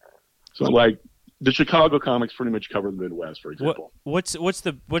 So the Chicago comics pretty much cover the Midwest, for example. What's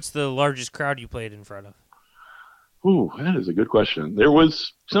the largest crowd you played in front of? Ooh, that is a good question. There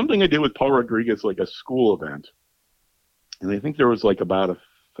was something I did with Paul Rodriguez, like a school event. And I think there was about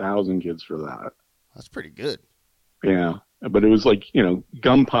 1,000 kids for that. That's pretty good. Yeah. But it was like,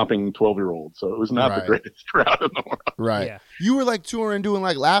 gum popping 12-year-old. So it was not the greatest crowd in the world. Right. Yeah. You were like touring, doing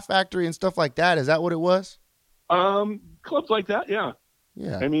like Laugh Factory and stuff like that. Is that what it was? Clubs like that. Yeah.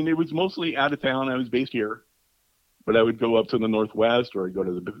 Yeah. I mean, it was mostly out of town. I was based here, but I would go up to the Northwest, or I'd go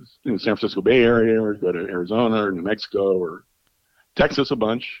to the San Francisco Bay Area, or go to Arizona or New Mexico or Texas a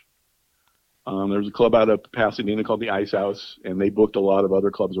bunch. There was a club out of Pasadena called the Ice House, and they booked a lot of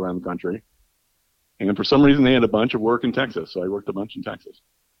other clubs around the country. And for some reason, they had a bunch of work in Texas, so I worked a bunch in Texas.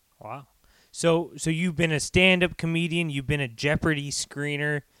 Wow. So you've been a stand-up comedian. You've been a Jeopardy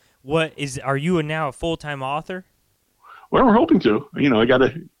screener. Are you now a full-time author? Well, we're hoping to. I got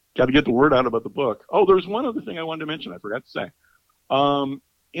to get the word out about the book. Oh, there's one other thing I wanted to mention. I forgot to say.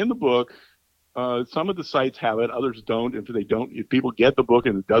 In the book, some of the sites have it, others don't. If people get the book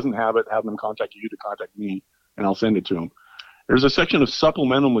and it doesn't have it, have them contact you to contact me, and I'll send it to them. There's a section of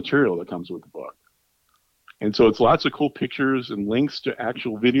supplemental material that comes with the book. And so it's lots of cool pictures and links to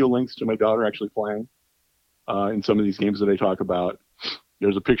actual video links to my daughter actually playing in some of these games that I talk about.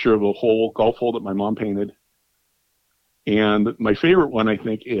 There's a picture of a golf hole that my mom painted. And my favorite one, I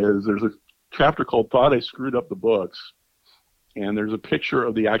think, is there's a chapter called Thought I Screwed Up the Books. And there's a picture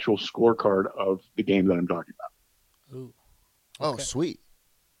of the actual scorecard of the game that I'm talking about. Ooh. Okay. Oh, sweet.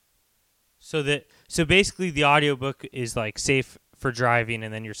 So basically the audiobook is like safe for driving,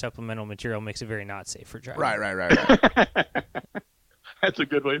 and then your supplemental material makes it very not safe for driving. Right. That's a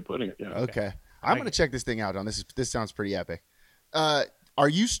good way of putting it. Yeah. Okay. I'm going to check this thing out, John. This sounds pretty epic. Are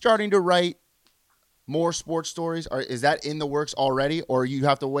you starting to write more sports stories? Is that in the works already, or you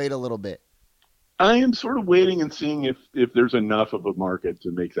have to wait a little bit? I am sort of waiting and seeing if there's enough of a market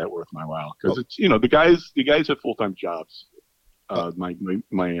to make that worth my while. Because it's, the guys have full-time jobs. My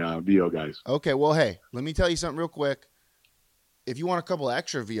VO guys. Okay. Well, hey, let me tell you something real quick. If you want a couple of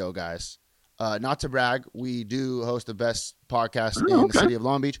extra VO guys, not to brag, we do host the best podcast in the city of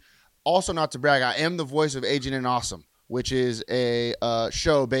Long Beach. Also, not to brag, I am the voice of Agent and Awesome, which is a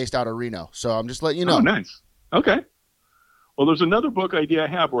show based out of Reno. So I'm just letting you know. Oh, nice. Okay. Well, there's another book idea I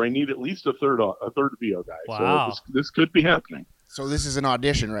have where I need at least a third VO guy. Wow. So this could be happening. So this is an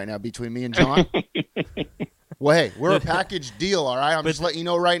audition right now between me and John. Well, hey, we're a package deal, all right? I'm just letting you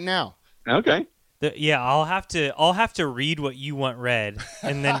know right now. Okay. I'll have to read what you want read,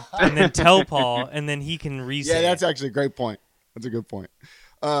 and then tell Paul, and then he can re-say. Yeah, that's actually a great point. That's a good point.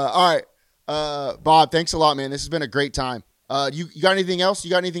 All right, Bob, thanks a lot, man. This has been a great time. You got anything else? You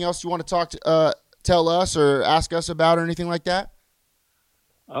got anything else you want to tell us or ask us about or anything like that?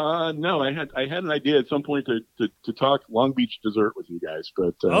 No, I had an idea at some point to talk Long Beach dessert with you guys,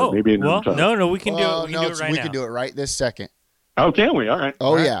 but maybe no, we can do it. We can do it right now. We can do it right this second. Oh, can we? All right.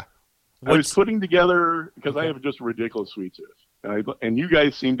 Oh, yeah. I was putting together, because I have just a ridiculous sweet tooth, and you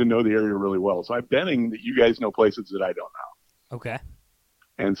guys seem to know the area really well, so I'm betting that you guys know places that I don't know. Okay.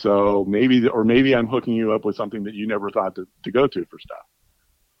 And so maybe I'm hooking you up with something that you never thought to go to for stuff.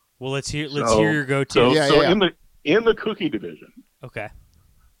 Well, let's hear your go-to. In the cookie division, okay,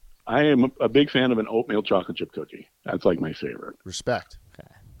 I am a big fan of an oatmeal chocolate chip cookie. That's like my favorite. Respect. Okay.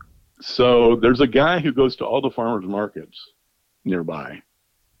 So there's a guy who goes to all the farmers markets nearby.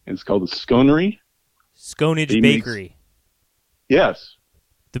 And it's called the Sconery. Sconage Bakery. Yes.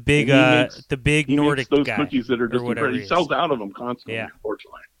 The big Nordic those guy. Cookies that are just incredible. He sells out of them constantly,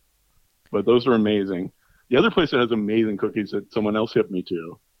 unfortunately. But those are amazing. The other place that has amazing cookies that someone else hipped me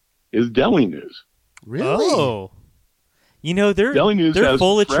to is Deli News. Really? Oh. They're Deli News they're has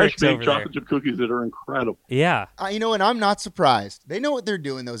full of fresh tricks over baked chocolate chip cookies that are incredible. Yeah. And I'm not surprised. They know what they're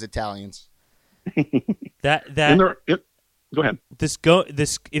doing, those Italians. Go ahead.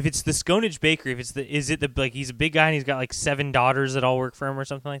 If it's the Sconage Bakery, he's a big guy and he's got like 7 daughters that all work for him or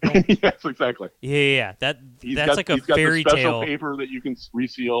something like that. Yes, exactly. Yeah. That's like a fairy got the special tale paper that you can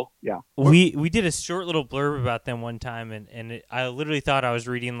reseal. Yeah. We did a short little blurb about them one time, and I literally thought I was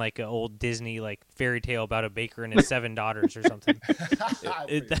reading like an old Disney like fairy tale about a baker and his 7 daughters or something.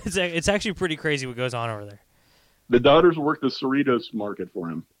 It's actually pretty crazy what goes on over there. The daughters work the Cerritos market for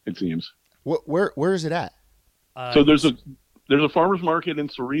him, it seems. Where is it at? So there's a farmer's market in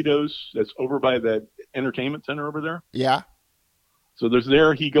Cerritos that's over by the entertainment center over there. Yeah. So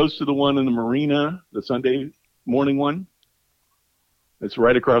he goes to the one in the marina, the Sunday morning one. It's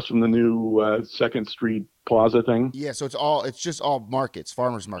right across from the new 2nd Street Plaza thing. Yeah, so it's just all markets,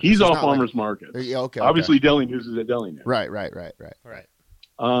 farmers markets. He's all farmers markets. Yeah, okay. Obviously, Deli News is at Deli News. Right.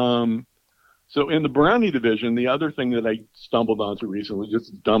 So in the brownie division, the other thing that I stumbled onto recently,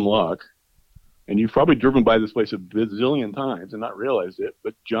 just dumb luck, and you've probably driven by this place a bazillion times and not realized it,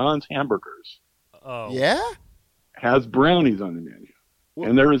 but John's Hamburgers has brownies on the menu.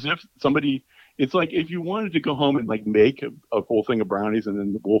 And they're as if somebody, It's like if you wanted to go home and like make a whole thing of brownies and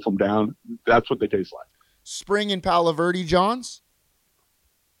then wolf them down, that's what they taste like. Spring and Palo Verde, John's?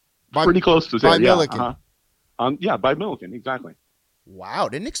 Pretty close to by that, Milliken. Yeah, by Milliken, exactly. Wow,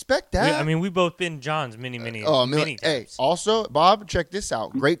 didn't expect that. Yeah, I mean, we've both been John's many many Hey, times. also, Bob, check this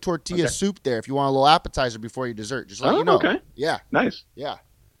out. Great tortilla soup there if you want a little appetizer before your dessert. Just let you know. Okay. Yeah. Nice. Yeah.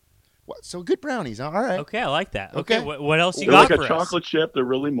 So good brownies. All right. Okay, I like that. Okay. Okay, what else you They're got like for a chocolate chip. They're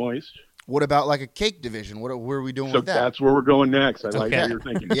really moist. What about like a cake division? Where are we doing So with that? that's where we're going next. I like Okay. what you're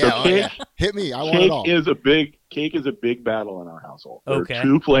thinking. Yeah, So oh, cake, yeah. Hit me. I want it all. Cake is a big battle in our household. There Okay. are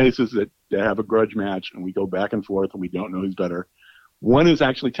two places that have a grudge match, and we go back and forth, and we don't know who's better. One is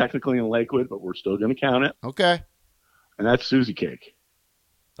actually technically in Lakewood, but we're still going to count it, Okay. and that's Susie Cake.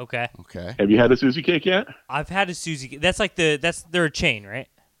 Okay, Okay. Have you had a Susie Cake yet? I've had a Susie. That's like they're a chain, right?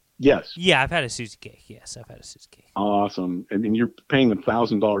 Yes. Yeah, I've had a Susie cake. Yes, I've had a Susie cake. Awesome. I mean, you're paying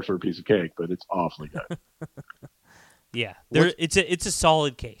 $1,000 for a piece of cake, but it's awfully good. Yeah, What- it's a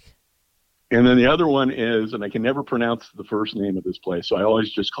solid cake. And then the other one is, and I can never pronounce the first name of this place, so I always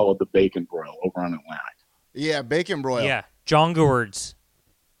just call it the Bacon Broil over on Atlantic. Yeah, bacon broil. Yeah, John Gowards.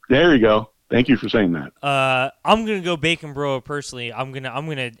 There you go. Thank you for saying that. I'm gonna go bacon bro personally. I'm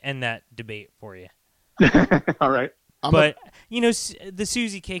gonna end that debate for you. All right. But you know, the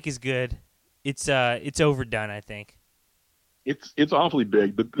Susie cake is good. It's overdone, I think. It's awfully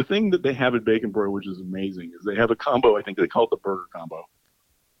big. But the thing that they have at Bacon Broil, which is amazing, is they have a combo. I think they call it the burger combo,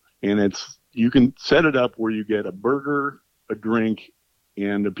 and you can set it up where you get a burger, a drink,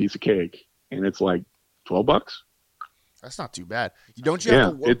 and a piece of cake, and it's like $12. That's not too bad. Don't you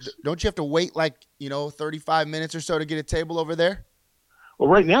have to wait like 35 minutes or so to get a table over there? Well,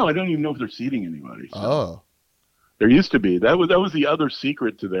 right now I don't even know if they're seating anybody. So. Oh. There used to be. That was the other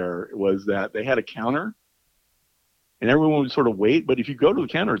secret to there was that they had a counter, and everyone would sort of wait. But if you go to the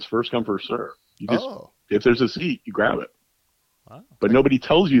counter, it's first come first serve. You just if there's a seat, you grab it. Wow. But nobody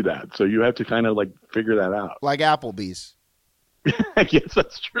tells you that, so you have to kind of like figure that out. Like Applebee's. I guess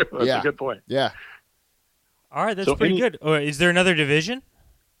that's true. That's a good point. Yeah. All right, that's pretty good. Or is there another division?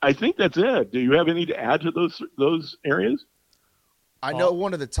 I think that's it. Do you have any to add to those areas? I know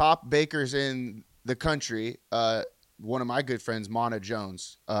one of the top bakers in the country. One of my good friends, Mona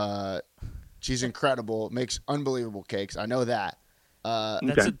Jones. She's incredible. Makes unbelievable cakes. I know that.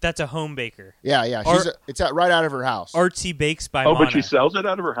 That's a home baker. Yeah. It's right out of her house. Artsy Bakes by Mona. But she sells it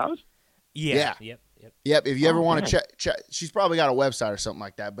out of her house? Yeah. Yep. If you ever want to check, she's probably got a website or something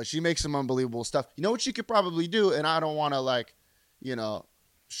like that. But she makes some unbelievable stuff. You know what she could probably do, and I don't want to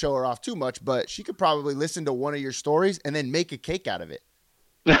show her off too much, but she could probably listen to one of your stories and then make a cake out of it.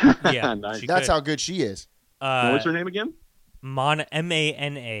 Yeah, nice. That's how good she is. What's her name again? Mana,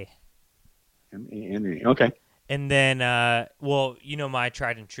 M-A-N-A. M-A-N-A. Okay. And then, my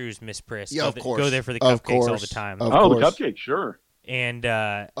tried and true is Miss Priss. Yeah, of course. Go there for the Of cupcakes all course. the time. Of the course. cupcake, sure. And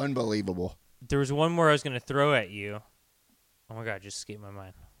Unbelievable. there was one more I was going to throw at you. Oh my God, just escaped my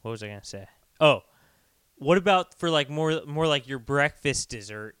mind. What was I going to say? Oh, what about for like more like your breakfast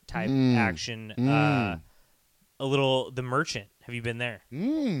dessert type action? A little The Merchant. Have you been there?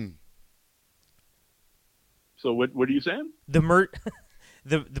 So what are you saying?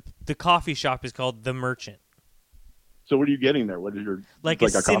 The coffee shop is called The Merchant. So what are you getting there? What is your Like a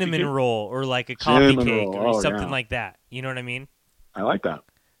cinnamon roll or like a coffee Cinnamon cake roll. or something Yeah. like that. You know what I mean? I like that.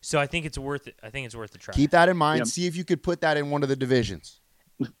 So I think it's worth it. I think it's worth a try. Keep that in mind. Yeah. See if you could put that in one of the divisions.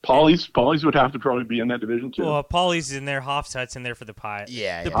 Polly's would have to probably be in that division too. Well, Polly's in there, Hofstadt's in there for the pie.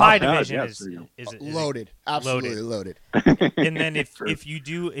 Yeah, the yeah. pie Hofstad, division yes, there you is Loaded. Absolutely loaded. And then if you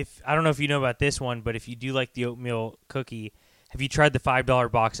do, I don't know if you know about this one, but if you do like the oatmeal cookie, have you tried the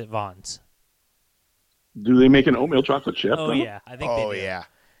 $5 box at Vaughn's? Do they make an oatmeal chocolate chip? Oh though? yeah, I think they do. Oh, yeah.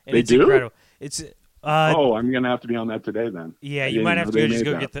 And They it's do? incredible. It's I'm gonna have to be on that today then. yeah, I you didn't might know have to they just made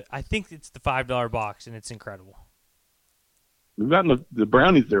go that. get the. I think it's the $5 box, and it's incredible. We've gotten the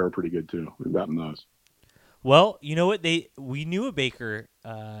brownies there are pretty good too. We've gotten those. Well, you know what? We knew a baker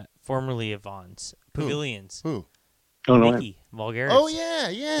formerly of Vaughn's Pavilions. Who? Oh no, Nikki Vulgaris. Oh, yeah.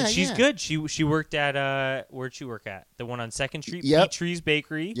 And she's yeah. good. She worked at where'd she work at? The one on 2nd Street, Yep. Peachtree's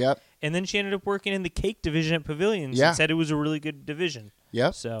Bakery. Yep. And then she ended up working in the cake division at Pavilions Yeah. and said it was a really good division.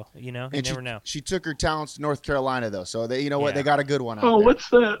 Yep. So, you And never know. She took her talents to North Carolina, though. So, they Yeah. they got a good one out Oh,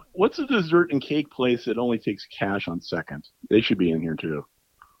 there. what's the dessert and cake place that only takes cash on second? They should be in here too.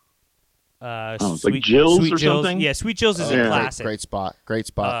 It's like Jill's Sweet or Jill's. something? Yeah, Sweet Jill's is a Yeah. classic. Great spot. Great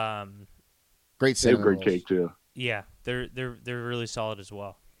spot. Great They have cinnamon great rolls. cake too. Yeah, they're really solid as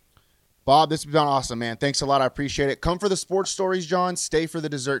well. Bob, this has been awesome, man. Thanks a lot. I appreciate it. Come for the sports stories, John. Stay for the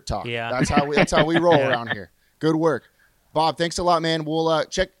dessert talk. Yeah. That's how we roll around here. Good work. Bob, thanks a lot, man. We'll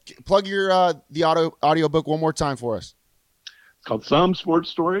plug your the audio book one more time for us. It's called Some Sports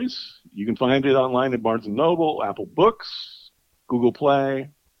Stories. You can find it online at Barnes & Noble, Apple Books, Google Play.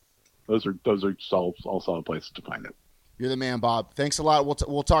 Those are all solid places to find it. You're the man, Bob. Thanks a lot.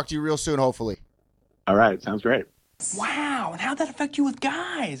 We'll talk to you real soon, hopefully. All right. Sounds great. Wow. And how'd that affect you with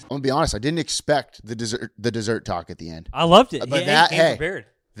guys? I'm going to be honest. I didn't expect the dessert talk at the end. I loved it. But prepared.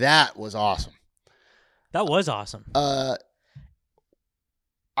 That was awesome. That was awesome. I'm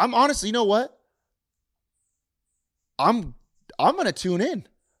honestly, you know what? I'm going to tune in.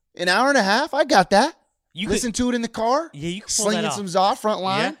 An hour and a half, I got that. You listen to it in the car. Yeah, you can pull slinging that off. some Zod front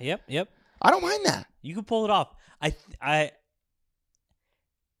line. Yeah, yep. I don't mind that. You can pull it off. I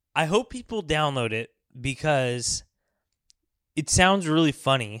hope people download it because it sounds really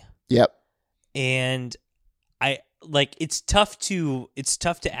funny. Yep. And it's tough to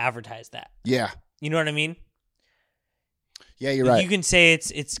advertise that. Yeah. You know what I mean? Yeah, you're right. You can say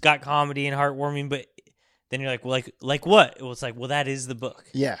it's got comedy and heartwarming, but then you're like, well, like what? Well, it's like, well, that is the book.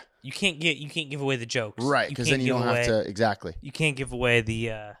 Yeah. You can't give away the jokes. Right, because then you don't have to, exactly. You can't give away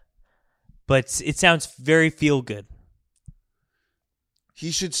the, but it sounds very feel good.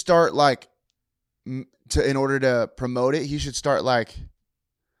 He should start in order to promote it, he should start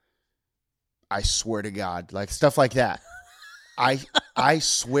I swear to God, stuff like that. I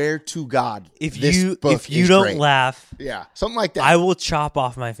swear to God, if you don't great. Laugh, yeah, something like that, I will chop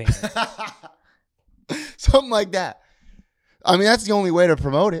off my fingers. Something like that. I mean, that's the only way to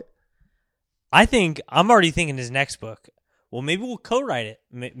promote it. I think I'm already thinking his next book. Well, maybe we'll co-write it.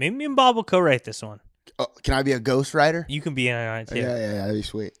 Maybe me and Bob will co-write this one. Oh, can I be a ghostwriter? You can be in on it too. Yeah, that'd be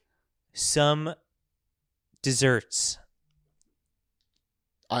sweet. Some desserts.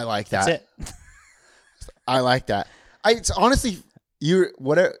 I like that. That's it. I like that. It's honestly,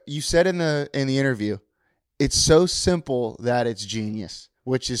 whatever you said in the interview, it's so simple that it's genius,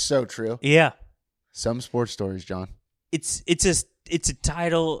 which is so true. Yeah. Some sports stories, John. It's a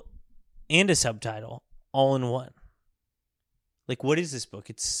title and a subtitle all in one. Like, what is this book?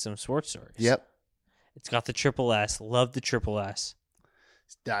 It's some sports stories. Yep. It's got the triple S. Love the triple S.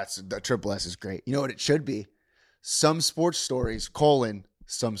 The triple S is great. You know what it should be? Some sports stories,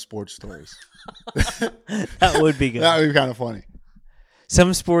 some sports stories. That would be good. That would be kind of funny.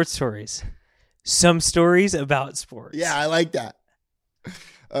 Some sports stories. Some stories about sports. Yeah, I like that.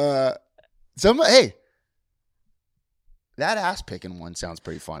 Hey, that ass picking one sounds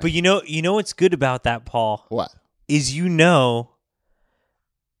pretty funny. But you know what's good about that, Paul? What? Is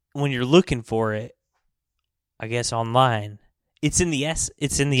when you're looking for it, I guess online, it's in the S.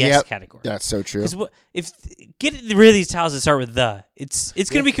 It's in the S category. That's so true. If get rid of these titles that start with the, it's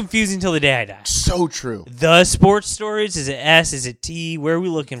going to be confusing until the day I die. So true. The sports stories, is it S? Is it T? Where are we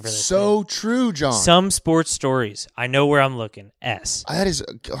looking for this? So true, John. Some sports stories. I know where I'm looking. S. That is,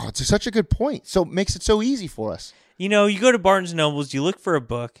 it's such a good point. So it makes it so easy for us. You go to Barnes & Nobles, you look for a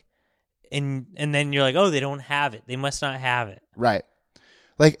book, and then you're like, oh, they don't have it. They must not have it. Right.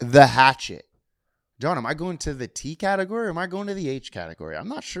 Like The Hatchet. John, am I going to the T category or am I going to the H category? I'm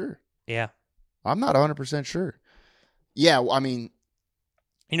not sure. Yeah. I'm not 100% sure. Yeah, well, I mean.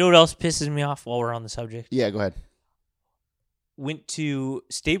 You know what else pisses me off while we're on the subject? Yeah, go ahead. Went to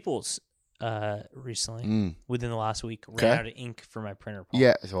Staples recently within the last week. Ran out of ink for my printer. Paul.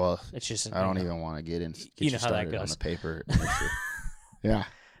 Yeah, well, it's just I don't even want to get you know how started that goes on the paper. Yeah.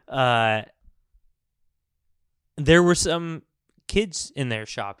 There were some kids in there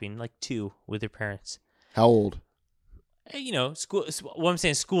shopping, like 2 with their parents. How old? School. What I'm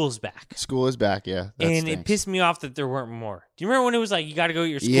saying, school's back. School is back, yeah. And it pissed me off that there weren't more. Do you remember when it was like you got to go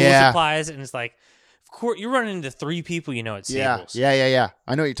get your school supplies, and it's like, of course, you're running into 3 people at Staples. Yeah.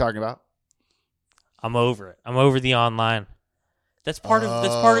 I know what you're talking about. I'm over it. I'm over the online. That's part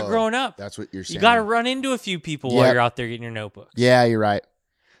of growing up. That's what you're saying. You got to run into a few people while you're out there getting your notebooks. Yeah, you're right.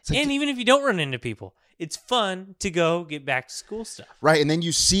 And even if you don't run into people, it's fun to go get back to school stuff. Right, and then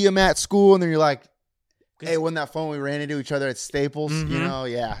you see them at school, and then you're like, hey, wasn't that fun? We ran into each other at Staples, yeah. And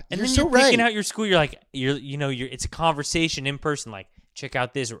you're then so you're right. picking out your school. You're like, it's a conversation in person. Like, check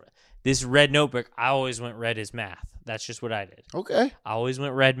out this red notebook. I always went red as math. That's just what I did. Okay. I always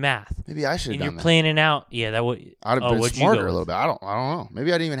went red math. Maybe I should have done that. And you're planning out. Yeah, that would. I'd have been smarter a little bit. I don't know.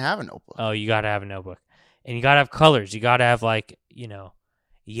 Maybe I didn't even have a notebook. Oh, you got to have a notebook. And you got to have colors. You got to have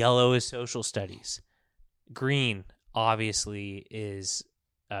yellow is social studies. Green, obviously, is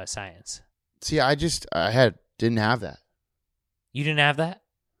science. See, didn't have that. You didn't have that?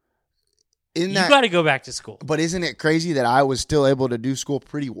 You got to go back to school. But isn't it crazy that I was still able to do school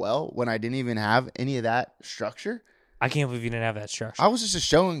pretty well when I didn't even have any of that structure? I can't believe you didn't have that structure. I was just a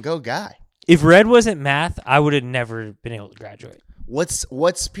show and go guy. If red wasn't math, I would have never been able to graduate.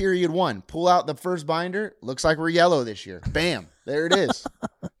 What's period 1? Pull out the first binder. Looks like we're yellow this year. Bam. There it is.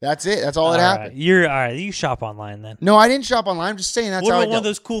 That's it. That's all that happened. You're all right. You shop online then. No, I didn't shop online. I'm just saying that's what how I about one of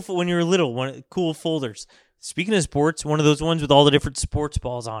those cool when you were little, cool folders? Speaking of sports, one of those ones with all the different sports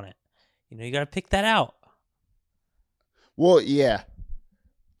balls on it. You got to pick that out. Well, yeah.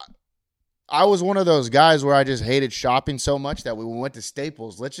 I was one of those guys where I just hated shopping so much that when we went to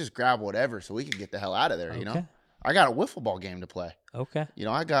Staples, let's just grab whatever so we can get the hell out of there, you know? I got a wiffle ball game to play. Okay.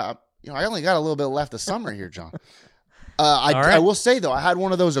 I only got a little bit left of summer here, John. I will say, though, I had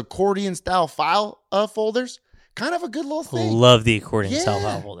one of those accordion-style file folders. Kind of a good little thing. Love the accordion-style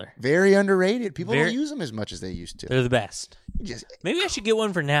file folder. Very underrated. People don't use them as much as they used to. They're the best. Maybe I should get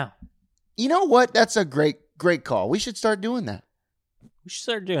one for now. You know what? That's a great call. We should start doing that. We should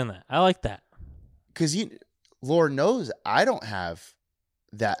start doing that. I like that. Because Lord knows I don't have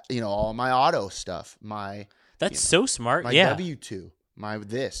that, all my auto stuff. That's so smart. My yeah. W2, my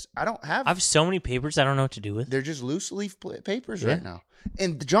this. I don't have. I have so many papers I don't know what to do with. They're just loose leaf papers right now.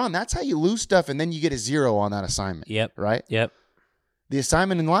 And John, that's how you lose stuff, and then you get a 0 on that assignment. Yep. Right? Yep. The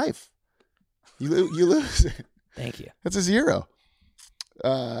assignment in life. You lose it. Thank you. That's a 0.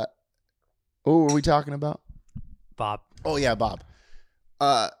 What were we talking about? Bob. Oh, yeah, Bob.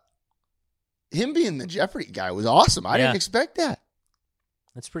 Him being the Jeopardy guy was awesome. I didn't expect that.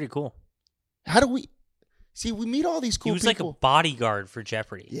 That's pretty cool. How do we... See, we meet all these cool people. He was like a bodyguard for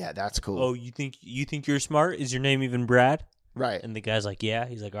Jeopardy. Yeah, that's cool. Oh, you think you're smart? Is your name even Brad? Right. And the guy's like, yeah.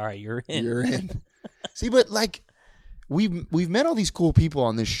 He's like, all right, you're in. You're in. See, but like, we've met all these cool people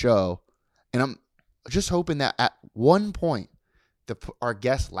on this show, and I'm just hoping that at one point, our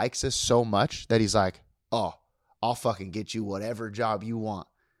guest likes us so much that he's like, oh, I'll fucking get you whatever job you want,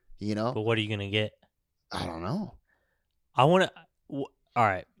 But what are you going to get? I don't know. I want to... All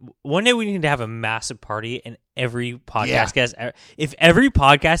right. One day we need to have a massive party and every podcast guest. If every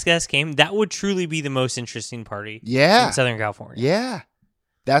podcast guest came, that would truly be the most interesting party in Southern California. Yeah.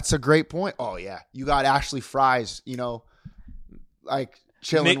 That's a great point. Oh, yeah. You got Ashley Fries, like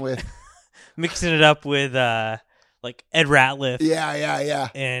chilling with. Mixing it up with like Ed Ratliff. Yeah.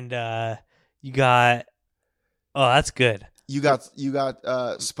 And you got... Oh, that's good. You got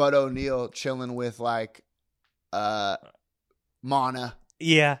Spud O'Neill chilling with like Mana.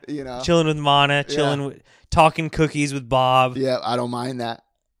 Yeah, chilling with Mana, with talking cookies with Bob. Yeah, I don't mind that.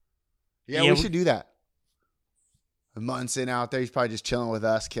 Yeah, we should do that. Munson out there, he's probably just chilling with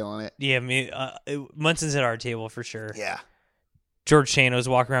us, killing it. Yeah, Munson's at our table for sure. Yeah. George Shano's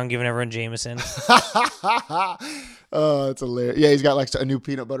walking around giving everyone Jameson. Oh, that's hilarious. Yeah, he's got like a new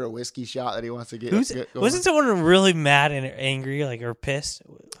peanut butter whiskey shot that he wants to get. Wasn't someone really mad and angry, like, or pissed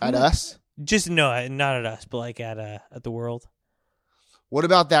at us? Just no, not at us, but like at the world. What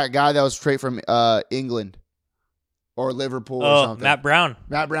about that guy that was straight from England or Liverpool or something? Matt Brown.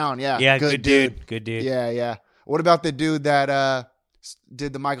 Matt Brown, yeah. Yeah, good dude. Good dude. Yeah. What about the dude that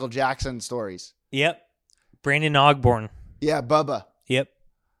did the Michael Jackson stories? Yep. Brandon Ogborn. Yeah, Bubba. Yep.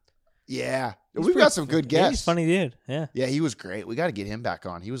 Yeah. We've got some good guests. He's a funny dude. Yeah. Yeah, he was great. We got to get him back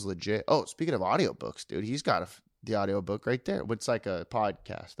on. He was legit. Oh, speaking of audiobooks, dude, he's got the audiobook right there. It's like a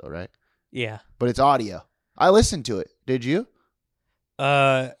podcast, though, right? Yeah. But it's audio. I listened to it. Did you?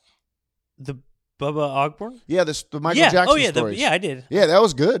 The Bubba Ogborn? Yeah, the Michael Jackson stories. I did. Yeah, that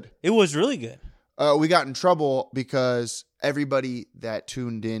was good. It was really good. We got in trouble because everybody that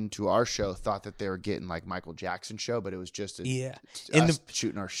tuned in to our show thought that they were getting like Michael Jackson show, but it was just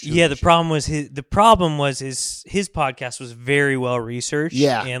shooting our show. Yeah, the problem was his podcast was very well researched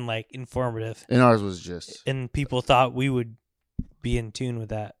and like informative. And ours was just, and people thought we would be in tune with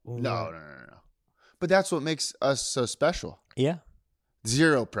that. No. But that's what makes us so special. Yeah.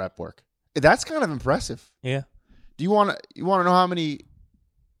 Zero prep work. That's kind of impressive. Yeah. Do you want to know how many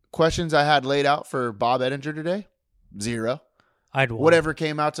questions I had laid out for Bob Ettinger today? 0. Whatever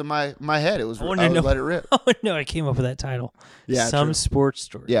came out to my head, it was. I would let it rip. Oh no, I came up with that title. Yeah, some sports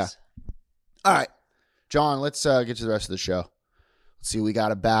stories. Yeah. All right, John. Let's get to the rest of the show. Let's see. We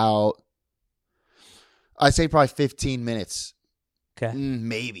got about, I'd say probably 15 minutes. Okay.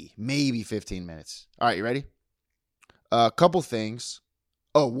 Maybe 15 minutes. All right, you ready? A couple things.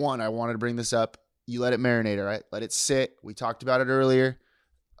 Oh, one, I wanted to bring this up. You let it marinate, all right? Let it sit. We talked about it earlier.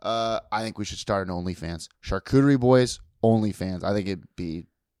 I think we should start an OnlyFans. Charcuterie Boys OnlyFans. I think it'd be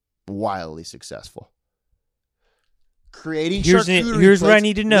wildly successful. Creating here's charcuterie Here's plates. what I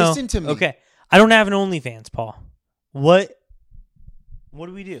need to know. Listen to me. Okay. I don't have an OnlyFans, Paul. What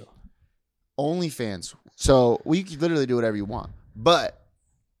do we do? OnlyFans. So we could literally do whatever you want. But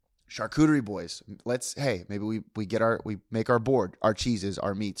Charcuterie boys. Maybe we make our board, our cheeses,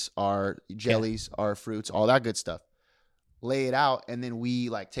 our meats, our jellies, our fruits, all that good stuff. Lay it out, and then we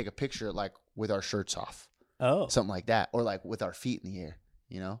like take a picture like with our shirts off. Oh. Something like that. Or like with our feet in the air,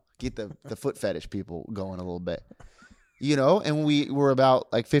 you know? Get the foot fetish people going a little bit. You know, and we're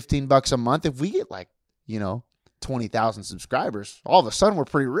about like $15 a month. If we get like, 20,000 subscribers, all of a sudden we're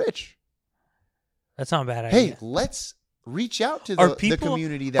pretty rich. That's not a bad idea. Hey, let's reach out to the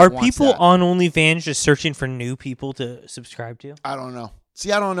community that are wants people that. on OnlyFans just searching for new people to subscribe to? I don't know.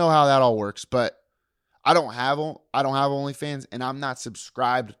 See, I don't know how that all works, but I don't have OnlyFans, and I'm not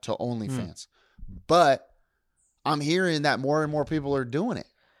subscribed to OnlyFans. But I'm hearing that more and more people are doing it.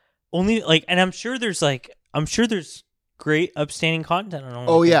 And I'm sure there's great upstanding content on OnlyFans.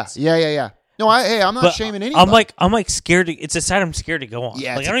 Oh yeah. No, I'm not shaming anybody. I'm like scared to. It's a site I'm scared to go on.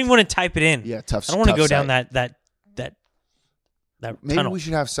 Yeah, like I don't even want to type it in. Yeah, tough. I don't want to go site. down that Maybe tunnel. we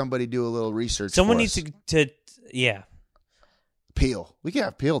should have somebody do a little research. Someone for needs us. to Peel. We can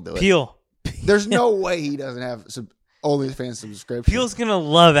have Peel do it. Peel. There's no way he doesn't have some OnlyFans subscription. Peel's gonna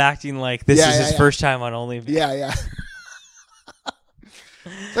love acting like this is his first time on OnlyFans. Yeah.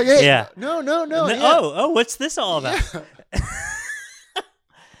 It's like, hey, no. Yeah. Oh, what's this all about? Yeah.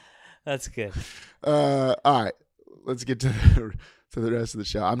 That's good. All right, let's get to the rest of the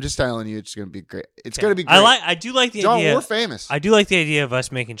show. I'm just telling you, it's going to be great. It's going to be great. I do like the idea. John, we're famous. I do like the idea of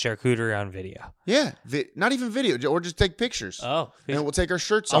us making charcuterie on video. Yeah, not even video, or just take pictures. Oh, and we'll take our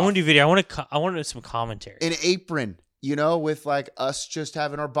shirts I off. want to do video. I want some commentary. An apron, with like us just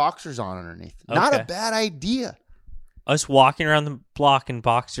having our boxers on underneath. Okay. Not a bad idea. Us walking around the block in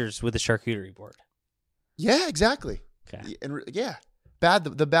boxers with a charcuterie board. Yeah, exactly. Okay. And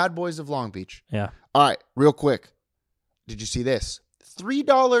the bad boys of Long Beach. Yeah. All right, real quick. Did you see this?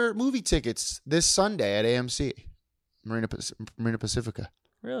 $3 movie tickets this Sunday at AMC, Marina Pacifica.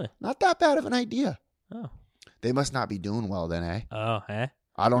 Really? Not that bad of an idea. Oh. They must not be doing well then, eh? Oh, eh?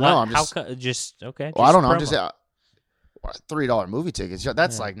 I don't know. I'm just okay. Well, I don't know. I'm just $3 movie tickets.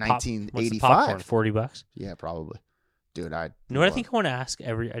 That's like 1985. $40. Yeah, probably. Dude, I think I want to ask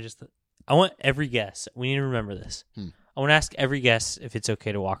I want every guest. We need to remember this. I want to ask every guest if it's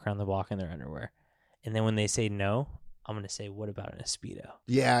okay to walk around the block in their underwear. And then when they say no, I'm going to say, what about an Speedo?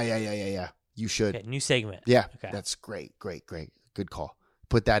 Yeah. You should. Okay, new segment. Yeah. Okay. That's great. Good call.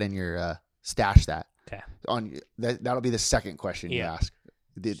 Put that in your stash that. Okay. That'll be the second question you ask.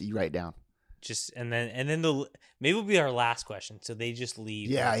 You write down. And then maybe it'll be our last question. So they just leave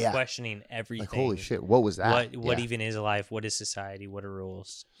questioning everything. Like, holy shit, what was that? What even is life? What is society? What are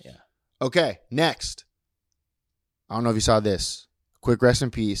rules? Yeah. Okay, next. I don't know if you saw this. Quick rest in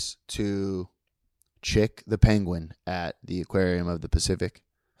peace to Chick the penguin at the Aquarium of the Pacific.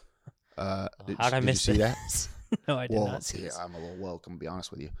 How'd I miss you see that? No, I did not see this. I'm a little woke, I'm going to be honest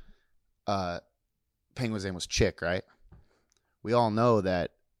with you. Penguin's name was Chick, right? We all know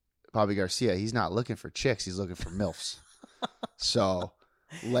that Bobby Garcia, he's not looking for chicks, he's looking for MILFs. So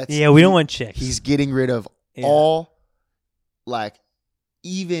we don't want chicks. He's getting rid of all,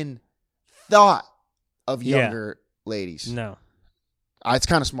 even thought of younger ladies. No. It's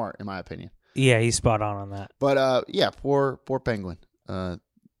kind of smart, in my opinion. Yeah, he's spot on that. But, poor penguin.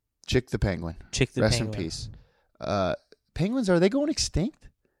 Chick the penguin. Rest in peace. Penguins, are they going extinct?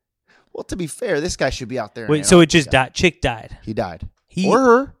 Well, to be fair, this guy should be out there. Wait, so it just died? Chick died? He died.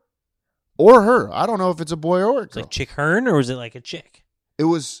 Or her. I don't know if it's a boy or a girl. It's like Chick Hearn, or was it like a chick? It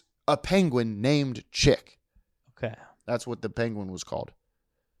was a penguin named Chick. Okay. That's what the penguin was called.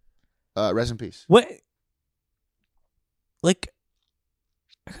 Rest in peace. What? I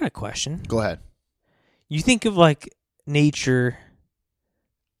got a question. Go ahead. You think of nature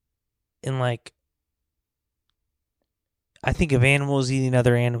and I think of animals eating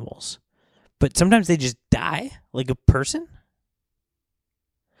other animals, but sometimes they just die, like a person.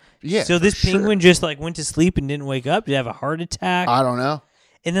 Yeah. So this penguin just went to sleep and didn't wake up. Did he have a heart attack? I don't know.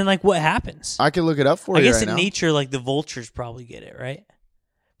 And then what happens? I can look it up for you. I guess right in now. nature, the vultures probably get it, right?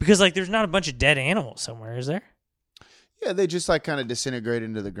 Because there's not a bunch of dead animals somewhere, is there? Yeah, they just kind of disintegrate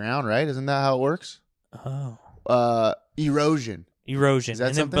into the ground, right? Isn't that how it works? Oh. Erosion. Is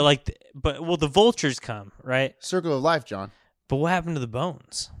that something? But the vultures come, right? Circle of life, John. But what happened to the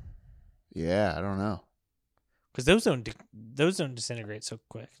bones? Yeah, I don't know. Because those don't disintegrate so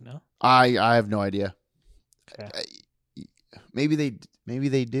quick, no? I have no idea. Okay. Maybe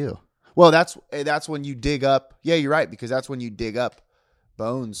they do. Well, that's when you dig up. Yeah, you're right, because that's when you dig up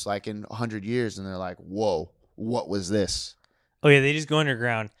bones in 100 years and they're like, whoa, what was this? Oh yeah, they just go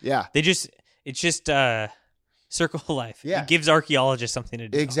underground. Yeah. It's just circle of life. Yeah. It gives archaeologists something to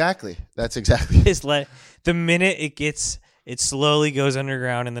do. Exactly. That's exactly. The minute it gets It slowly goes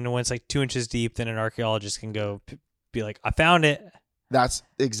underground, and then when it's like 2 inches deep, then an archaeologist can go be like, I found it. That's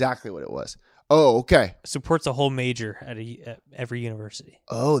exactly what it was. Oh, okay. Supports a whole major at every university.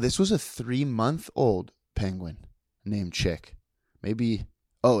 Oh, this was a 3-month-old penguin named Chick. Maybe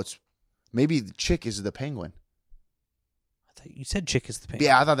the Chick is the penguin. I thought you said Chick is the penguin.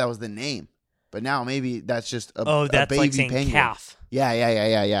 Yeah, I thought that was the name. But now maybe that's just a baby like saying penguin. Calf.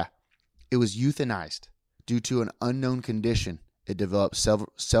 Yeah. It was euthanized due to an unknown condition. It developed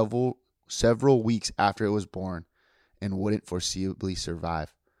several weeks after it was born and wouldn't foreseeably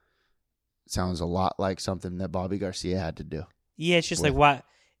survive. Sounds a lot like something that Bobby Garcia had to do. Yeah, it's just like, why?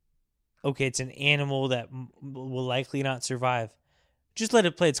 Okay, it's an animal that will likely not survive. Just let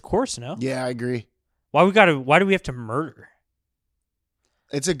it play its course, no? Yeah, I agree. Why do we have to murder?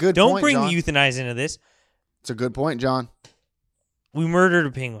 It's a good point, Don't bring John. euthanize into this. It's a good point, John. We murdered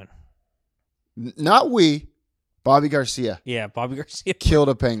a penguin. Not we. Bobby Garcia. Yeah, Bobby Garcia killed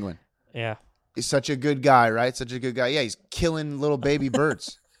a penguin. Yeah. He's such a good guy, right? Such a good guy. Yeah, he's killing little baby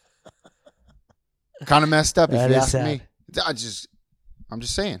birds. Kind of messed up, if you ask me. I'm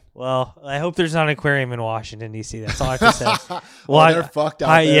just saying. Well, I hope there's not an aquarium in Washington, D.C. That's all I have to say. Well, they're fucked out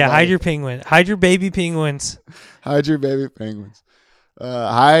there. Yeah, hide your penguin. Hide your baby penguins. Hide your baby penguins.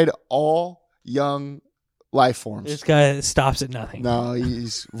 Hide all young life forms. This guy stops at nothing. No, he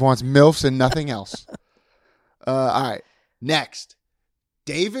wants MILFs and nothing else. All right. Next.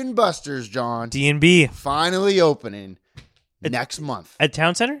 Dave & Buster's, John. D&B. Finally opening next month. At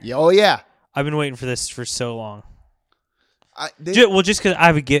Town Center? Oh, yeah. I've been waiting for this for so long. Just because I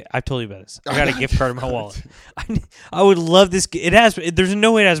have a gift. I've told you about this. I got a gift card in my wallet. I would love this. There's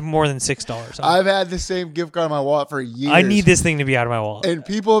no way it has more than $6. I've had the same gift card in my wallet for years. I need this thing to be out of my wallet. And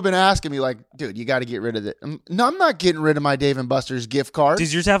people have been asking me, like, dude, you got to get rid of it. No, I'm not getting rid of my Dave & Buster's gift card.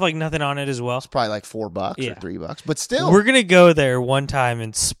 Does yours have like nothing on it as well? It's probably like $4 or $3, but still. We're gonna go there one time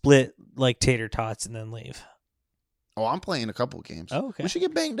and split like tater tots and then leave. Oh, I'm playing a couple of games. Oh, okay. We should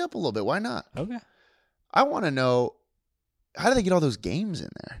get banged up a little bit. Why not? Okay. I want to know, how do they get all those games in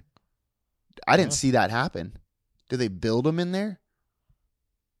there? I didn't see that happen. Do they build them in there?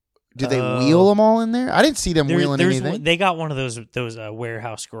 Do they wheel them all in there? I didn't see them wheeling anything. They got one of those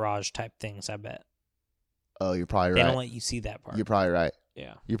warehouse garage type things, I bet. Oh, you're probably right. They don't let you see that part. You're probably right.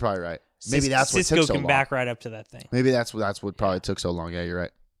 Yeah. You're probably right. Maybe that's what Cisco took so can long. back right up to that thing. Maybe that's what probably took so long. Yeah, you're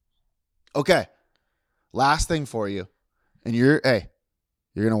right. Okay. Last thing for you. And you're going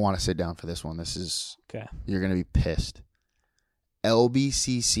to want to sit down for this one. This is, okay. You're going to be pissed.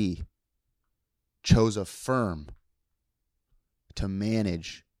 LBCC chose a firm to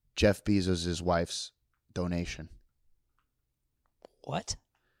manage Jeff Bezos' wife's donation. What?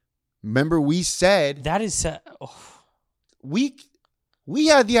 Remember we said that is we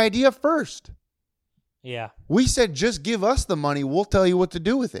had the idea first. Yeah. We said just give us the money, we'll tell you what to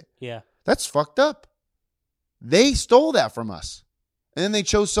do with it. Yeah. That's fucked up. They stole that from us. And then they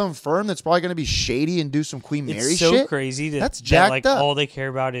chose some firm that's probably going to be shady and do some Queen Mary shit. It's so crazy that's jacked up. All they care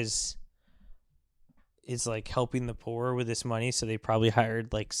about is like helping the poor with this money. So they probably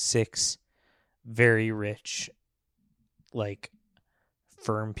hired like 6 very rich, like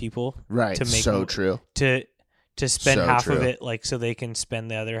firm people, right? To make so true to spend so half true. of it, like so they can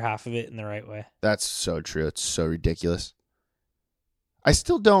spend the other half of it in the right way. That's so true. It's so ridiculous. I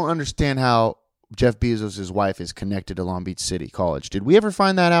still don't understand how Jeff Bezos' wife is connected to Long Beach City College. Did we ever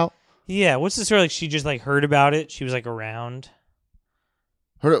find that out? Yeah. What's the story? Like she just like heard about it. She was like around.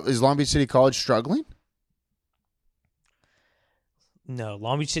 Is Long Beach City College struggling? No,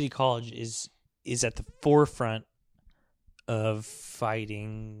 Long Beach City College is at the forefront of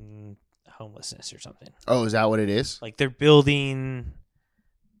fighting homelessness or something. Oh, is that what it is? Like they're building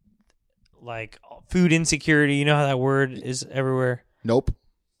like food insecurity. You know how that word is everywhere? Nope.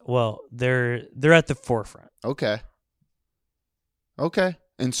 Well, they're at the forefront. Okay.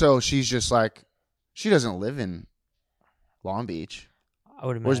 And so she's just like, she doesn't live in Long Beach. I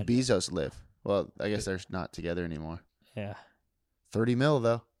would imagine. Where's Bezos live? Well, I guess they're not together anymore. Yeah. 30 mil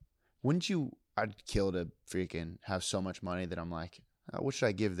though. Wouldn't you? I'd kill to freaking have so much money that I'm like, what should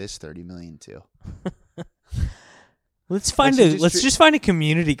I give this 30 million to? Let's just find a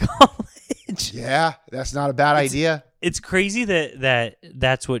community college. Yeah, that's not a bad idea. It's crazy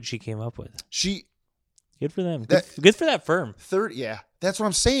that's what she came up with. Good for them. Good for that firm. Yeah, that's what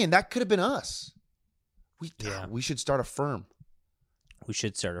I'm saying. That could have been us. We should start a firm. We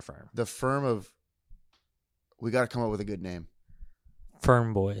should start a firm. The firm of. We got to come up with a good name.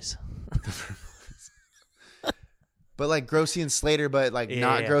 Firm Boys. But like Grossi and Slater, but like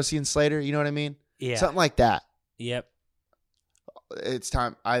not Grossi and Slater. You know what I mean? Yeah. Something like that. Yep. It's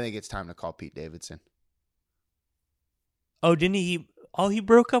time. I think it's time to call Pete Davidson. Oh, didn't he? Oh, he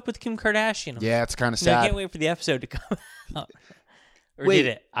broke up with Kim Kardashian. Yeah, it's kind of No, sad. I can't wait for the episode to come out. Or Wait.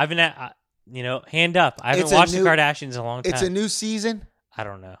 did it? I've been hand up. I haven't watched the Kardashians in a long time. It's a new season. I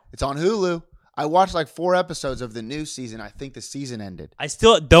don't know. It's on Hulu. I watched like 4 episodes of the new season. I think the season ended. I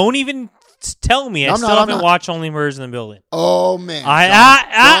still don't even tell me. I haven't watched Only Murders in the Building. Oh man,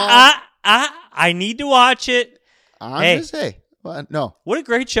 I need to watch it. No. What a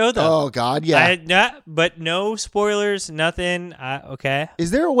great show, though. Oh God, yeah. But no spoilers, nothing. Okay.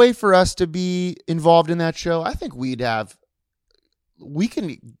 Is there a way for us to be involved in that show? I think we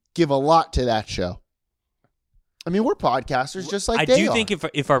can give a lot to that show. I mean, we're podcasters just like they are. I do think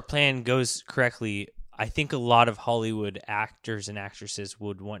if our plan goes correctly, I think a lot of Hollywood actors and actresses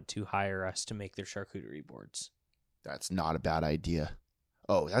would want to hire us to make their charcuterie boards. That's not a bad idea.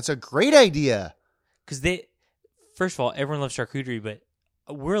 Oh, that's a great idea. Because first of all, everyone loves charcuterie, but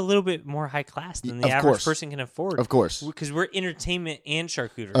we're a little bit more high class than the average person can afford. Of course. Because we're entertainment and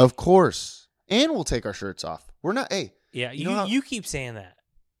charcuterie. Of course. And we'll take our shirts off. We're not, Yeah, you keep saying that.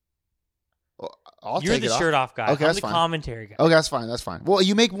 You're the shirt off guy. Okay, I'm that's the fine. commentary guy. Okay, that's fine. Well,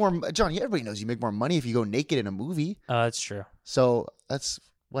 you make more, John. Everybody knows you make more money if you go naked in a movie. That's true. So that's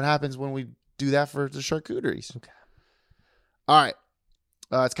what happens when we do that for the charcuteries. Okay. All right.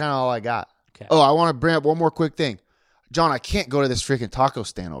 That's kind of all I got. Okay. Oh, I want to bring up one more quick thing, John. I can't go to this freaking taco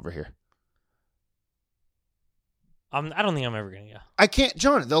stand over here. I don't think I'm ever gonna go. I can't,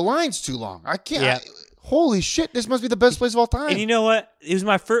 John. The line's too long. I can't. Yeah. Holy shit! This must be the best place of all time. And you know what? It was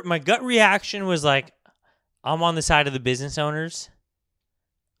my gut reaction was like, I'm on the side of the business owners,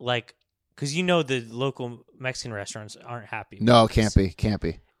 like, because the local Mexican restaurants aren't happy. No, can't be.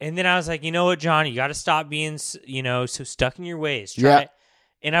 And then I was like, you know what, John? You got to stop being, so stuck in your ways. Try it.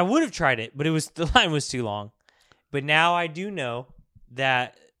 And I would have tried it, but the line was too long. But now I do know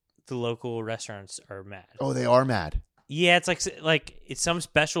that the local restaurants are mad. Oh, they are mad. Yeah, it's like it's some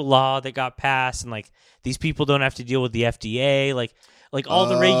special law that got passed, and like these people don't have to deal with the FDA, like all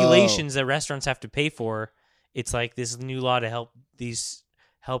the regulations that restaurants have to pay for. It's like this new law to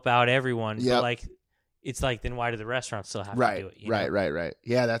help out everyone. Yeah. But like, it's like, then why do the restaurants still have to do it? Right.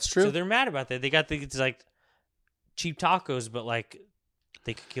 Yeah, that's true. So they're mad about that. They got it's like cheap tacos, but like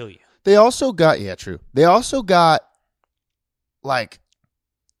they could kill you. They also got true. They also got like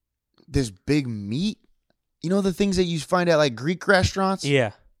this big meat. You know the things that you find at like Greek restaurants?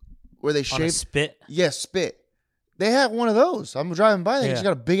 Yeah. Where they shape spit? Yeah, spit. They had one of those. I'm driving by. They just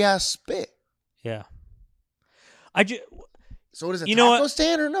got a big ass spit. Yeah. So what is it? Taco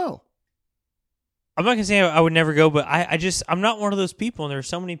stand or no? I'm not gonna say I would never go, but I'm not one of those people. And there are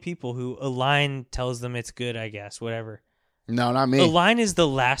so many people who a line tells them it's good. I guess whatever. No, not me. A line is the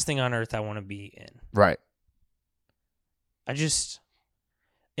last thing on earth I want to be in. Right. And it's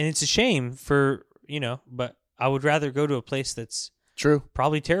a shame for. But I would rather go to a place that's true,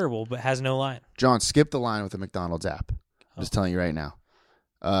 probably terrible, but has no line. John, skip the line with the McDonald's app. I'm just telling you right now.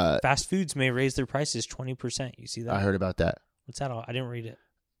 Fast foods may raise their prices 20%. You see that? I heard about that. What's that all? I didn't read it.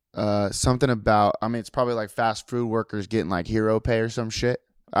 Something about, it's probably like fast food workers getting like hero pay or some shit.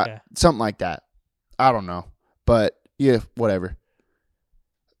 Okay. Something like that. I don't know. But yeah, whatever.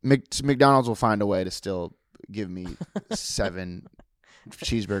 McDonald's will find a way to still give me 7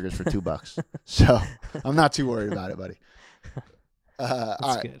 cheeseburgers for $2. So I'm not too worried about it, buddy. All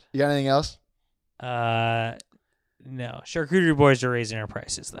right. Good. You got anything else? No. Charcuterie boys are raising our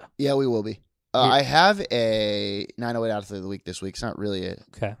prices, though. Yeah, we will be. I have a 908 athlete of the week this week. It's not really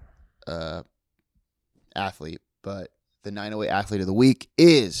a athlete, but the 908 athlete of the week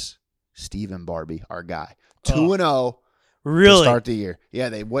is Stephen Barbie, our guy. 2-0. Really? To start the year. Yeah,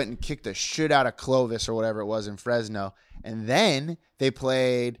 they went and kicked the shit out of Clovis or whatever it was in Fresno. And then they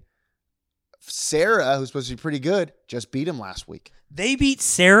played Sarah, who's supposed to be pretty good, just beat him last week. They beat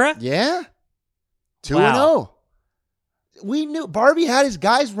Sarah? Yeah. 2-0. We knew Barbie had his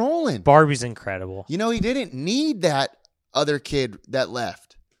guys rolling. Barbie's incredible. He didn't need that other kid that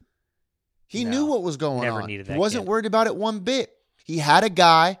left. He knew what was going on. Needed that he wasn't kid. worried about it one bit. He had a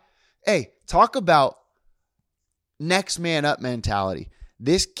guy. Hey, talk about next man up mentality.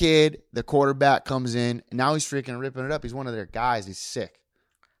 This kid, the quarterback, comes in, and now he's freaking ripping it up. He's one of their guys. He's sick.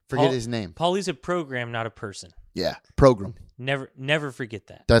 Forget his name. Paulie's a program, not a person. Yeah, program. Never forget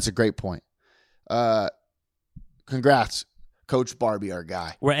that. That's a great point. Congrats, Coach Barbie, our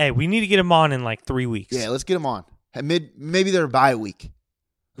guy. We need to get him on in like 3 weeks. Yeah, let's get him on. Maybe their bye week.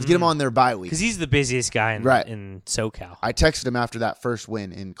 Let's get him on their bye week. Because he's the busiest guy in SoCal. I texted him after that first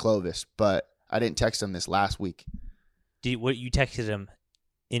win in Clovis, but I didn't text him this last week. You texted him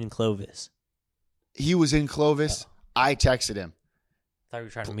in Clovis? He was in Clovis. I texted him. I thought you were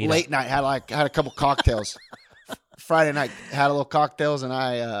trying to meet late night. Had a couple cocktails. Friday night, had a little cocktails, and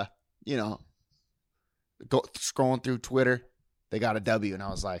I, scrolling through Twitter. They got a W, and I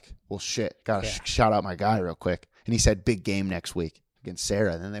was like, well, shit, got to shout out my guy real quick. And he said, big game next week against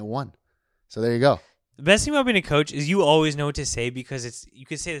Sarah, and then they won. So there you go. The best thing about being a coach is you always know what to say because you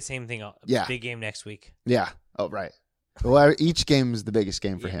could say the same thing. Big game next week. Yeah. Oh, right. Well, each game is the biggest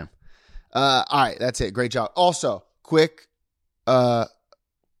game for him. All right, that's it. Great job. Also, quick, what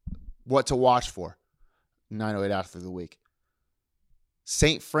to watch for 908 after the week.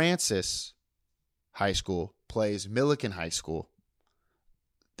 St. Francis High School plays Milliken High School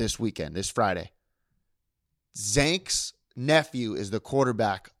this weekend, this Friday. Zank's nephew is the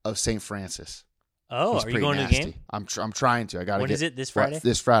quarterback of St. Francis. Oh, He's are you going nasty. to the game? I'm trying to. I got to. When is it? This Friday?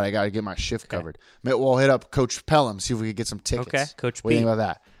 This Friday. I got to get my shift covered. We'll hit up Coach Pelham, see if we can get some tickets. Okay, Coach What do you think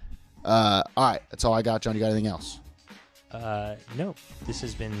about that? All right, that's all I got. John, you got anything else? No. This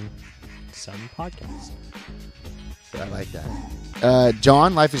has been some podcast. I like that.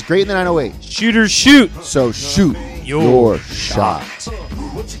 John, life is great in the 908. Shooters shoot. So shoot your shot.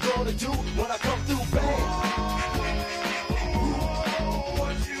 What you gonna do when I come through, bang?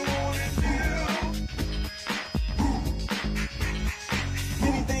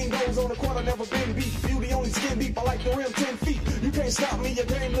 Anything goes on the court, I never been beat. Beauty only skin deep, I like the rim 10 feet. You can't stop me, your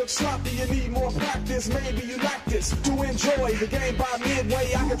game looks sloppy. You need more practice, maybe you like this. To enjoy the game by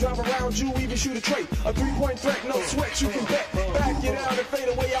midway, I can drive around you, even shoot a trait. A 3-point threat, no sweat, you can bet. Back it out and fade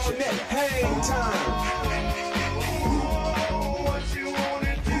away all net. Hang time.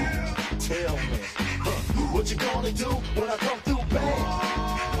 Tell me, what you gonna do when I come through, bang?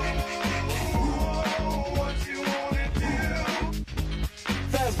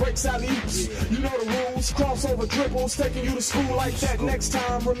 Fast breaks, alley-oops, you know the rules. Crossover dribbles, taking you to school like that. Next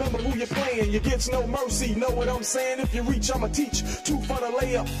time, remember who you're playing. You get no mercy, know what I'm saying? If you reach, I'ma teach. 2 for the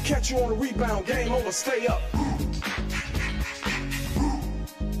layup, catch you on a rebound. Game over, stay up.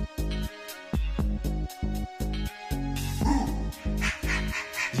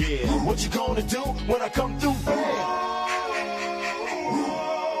 Yeah, what you gonna do when I come through, bang?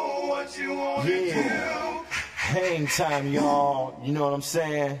 What you wanna do? Hang time, y'all. You know what I'm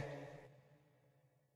saying?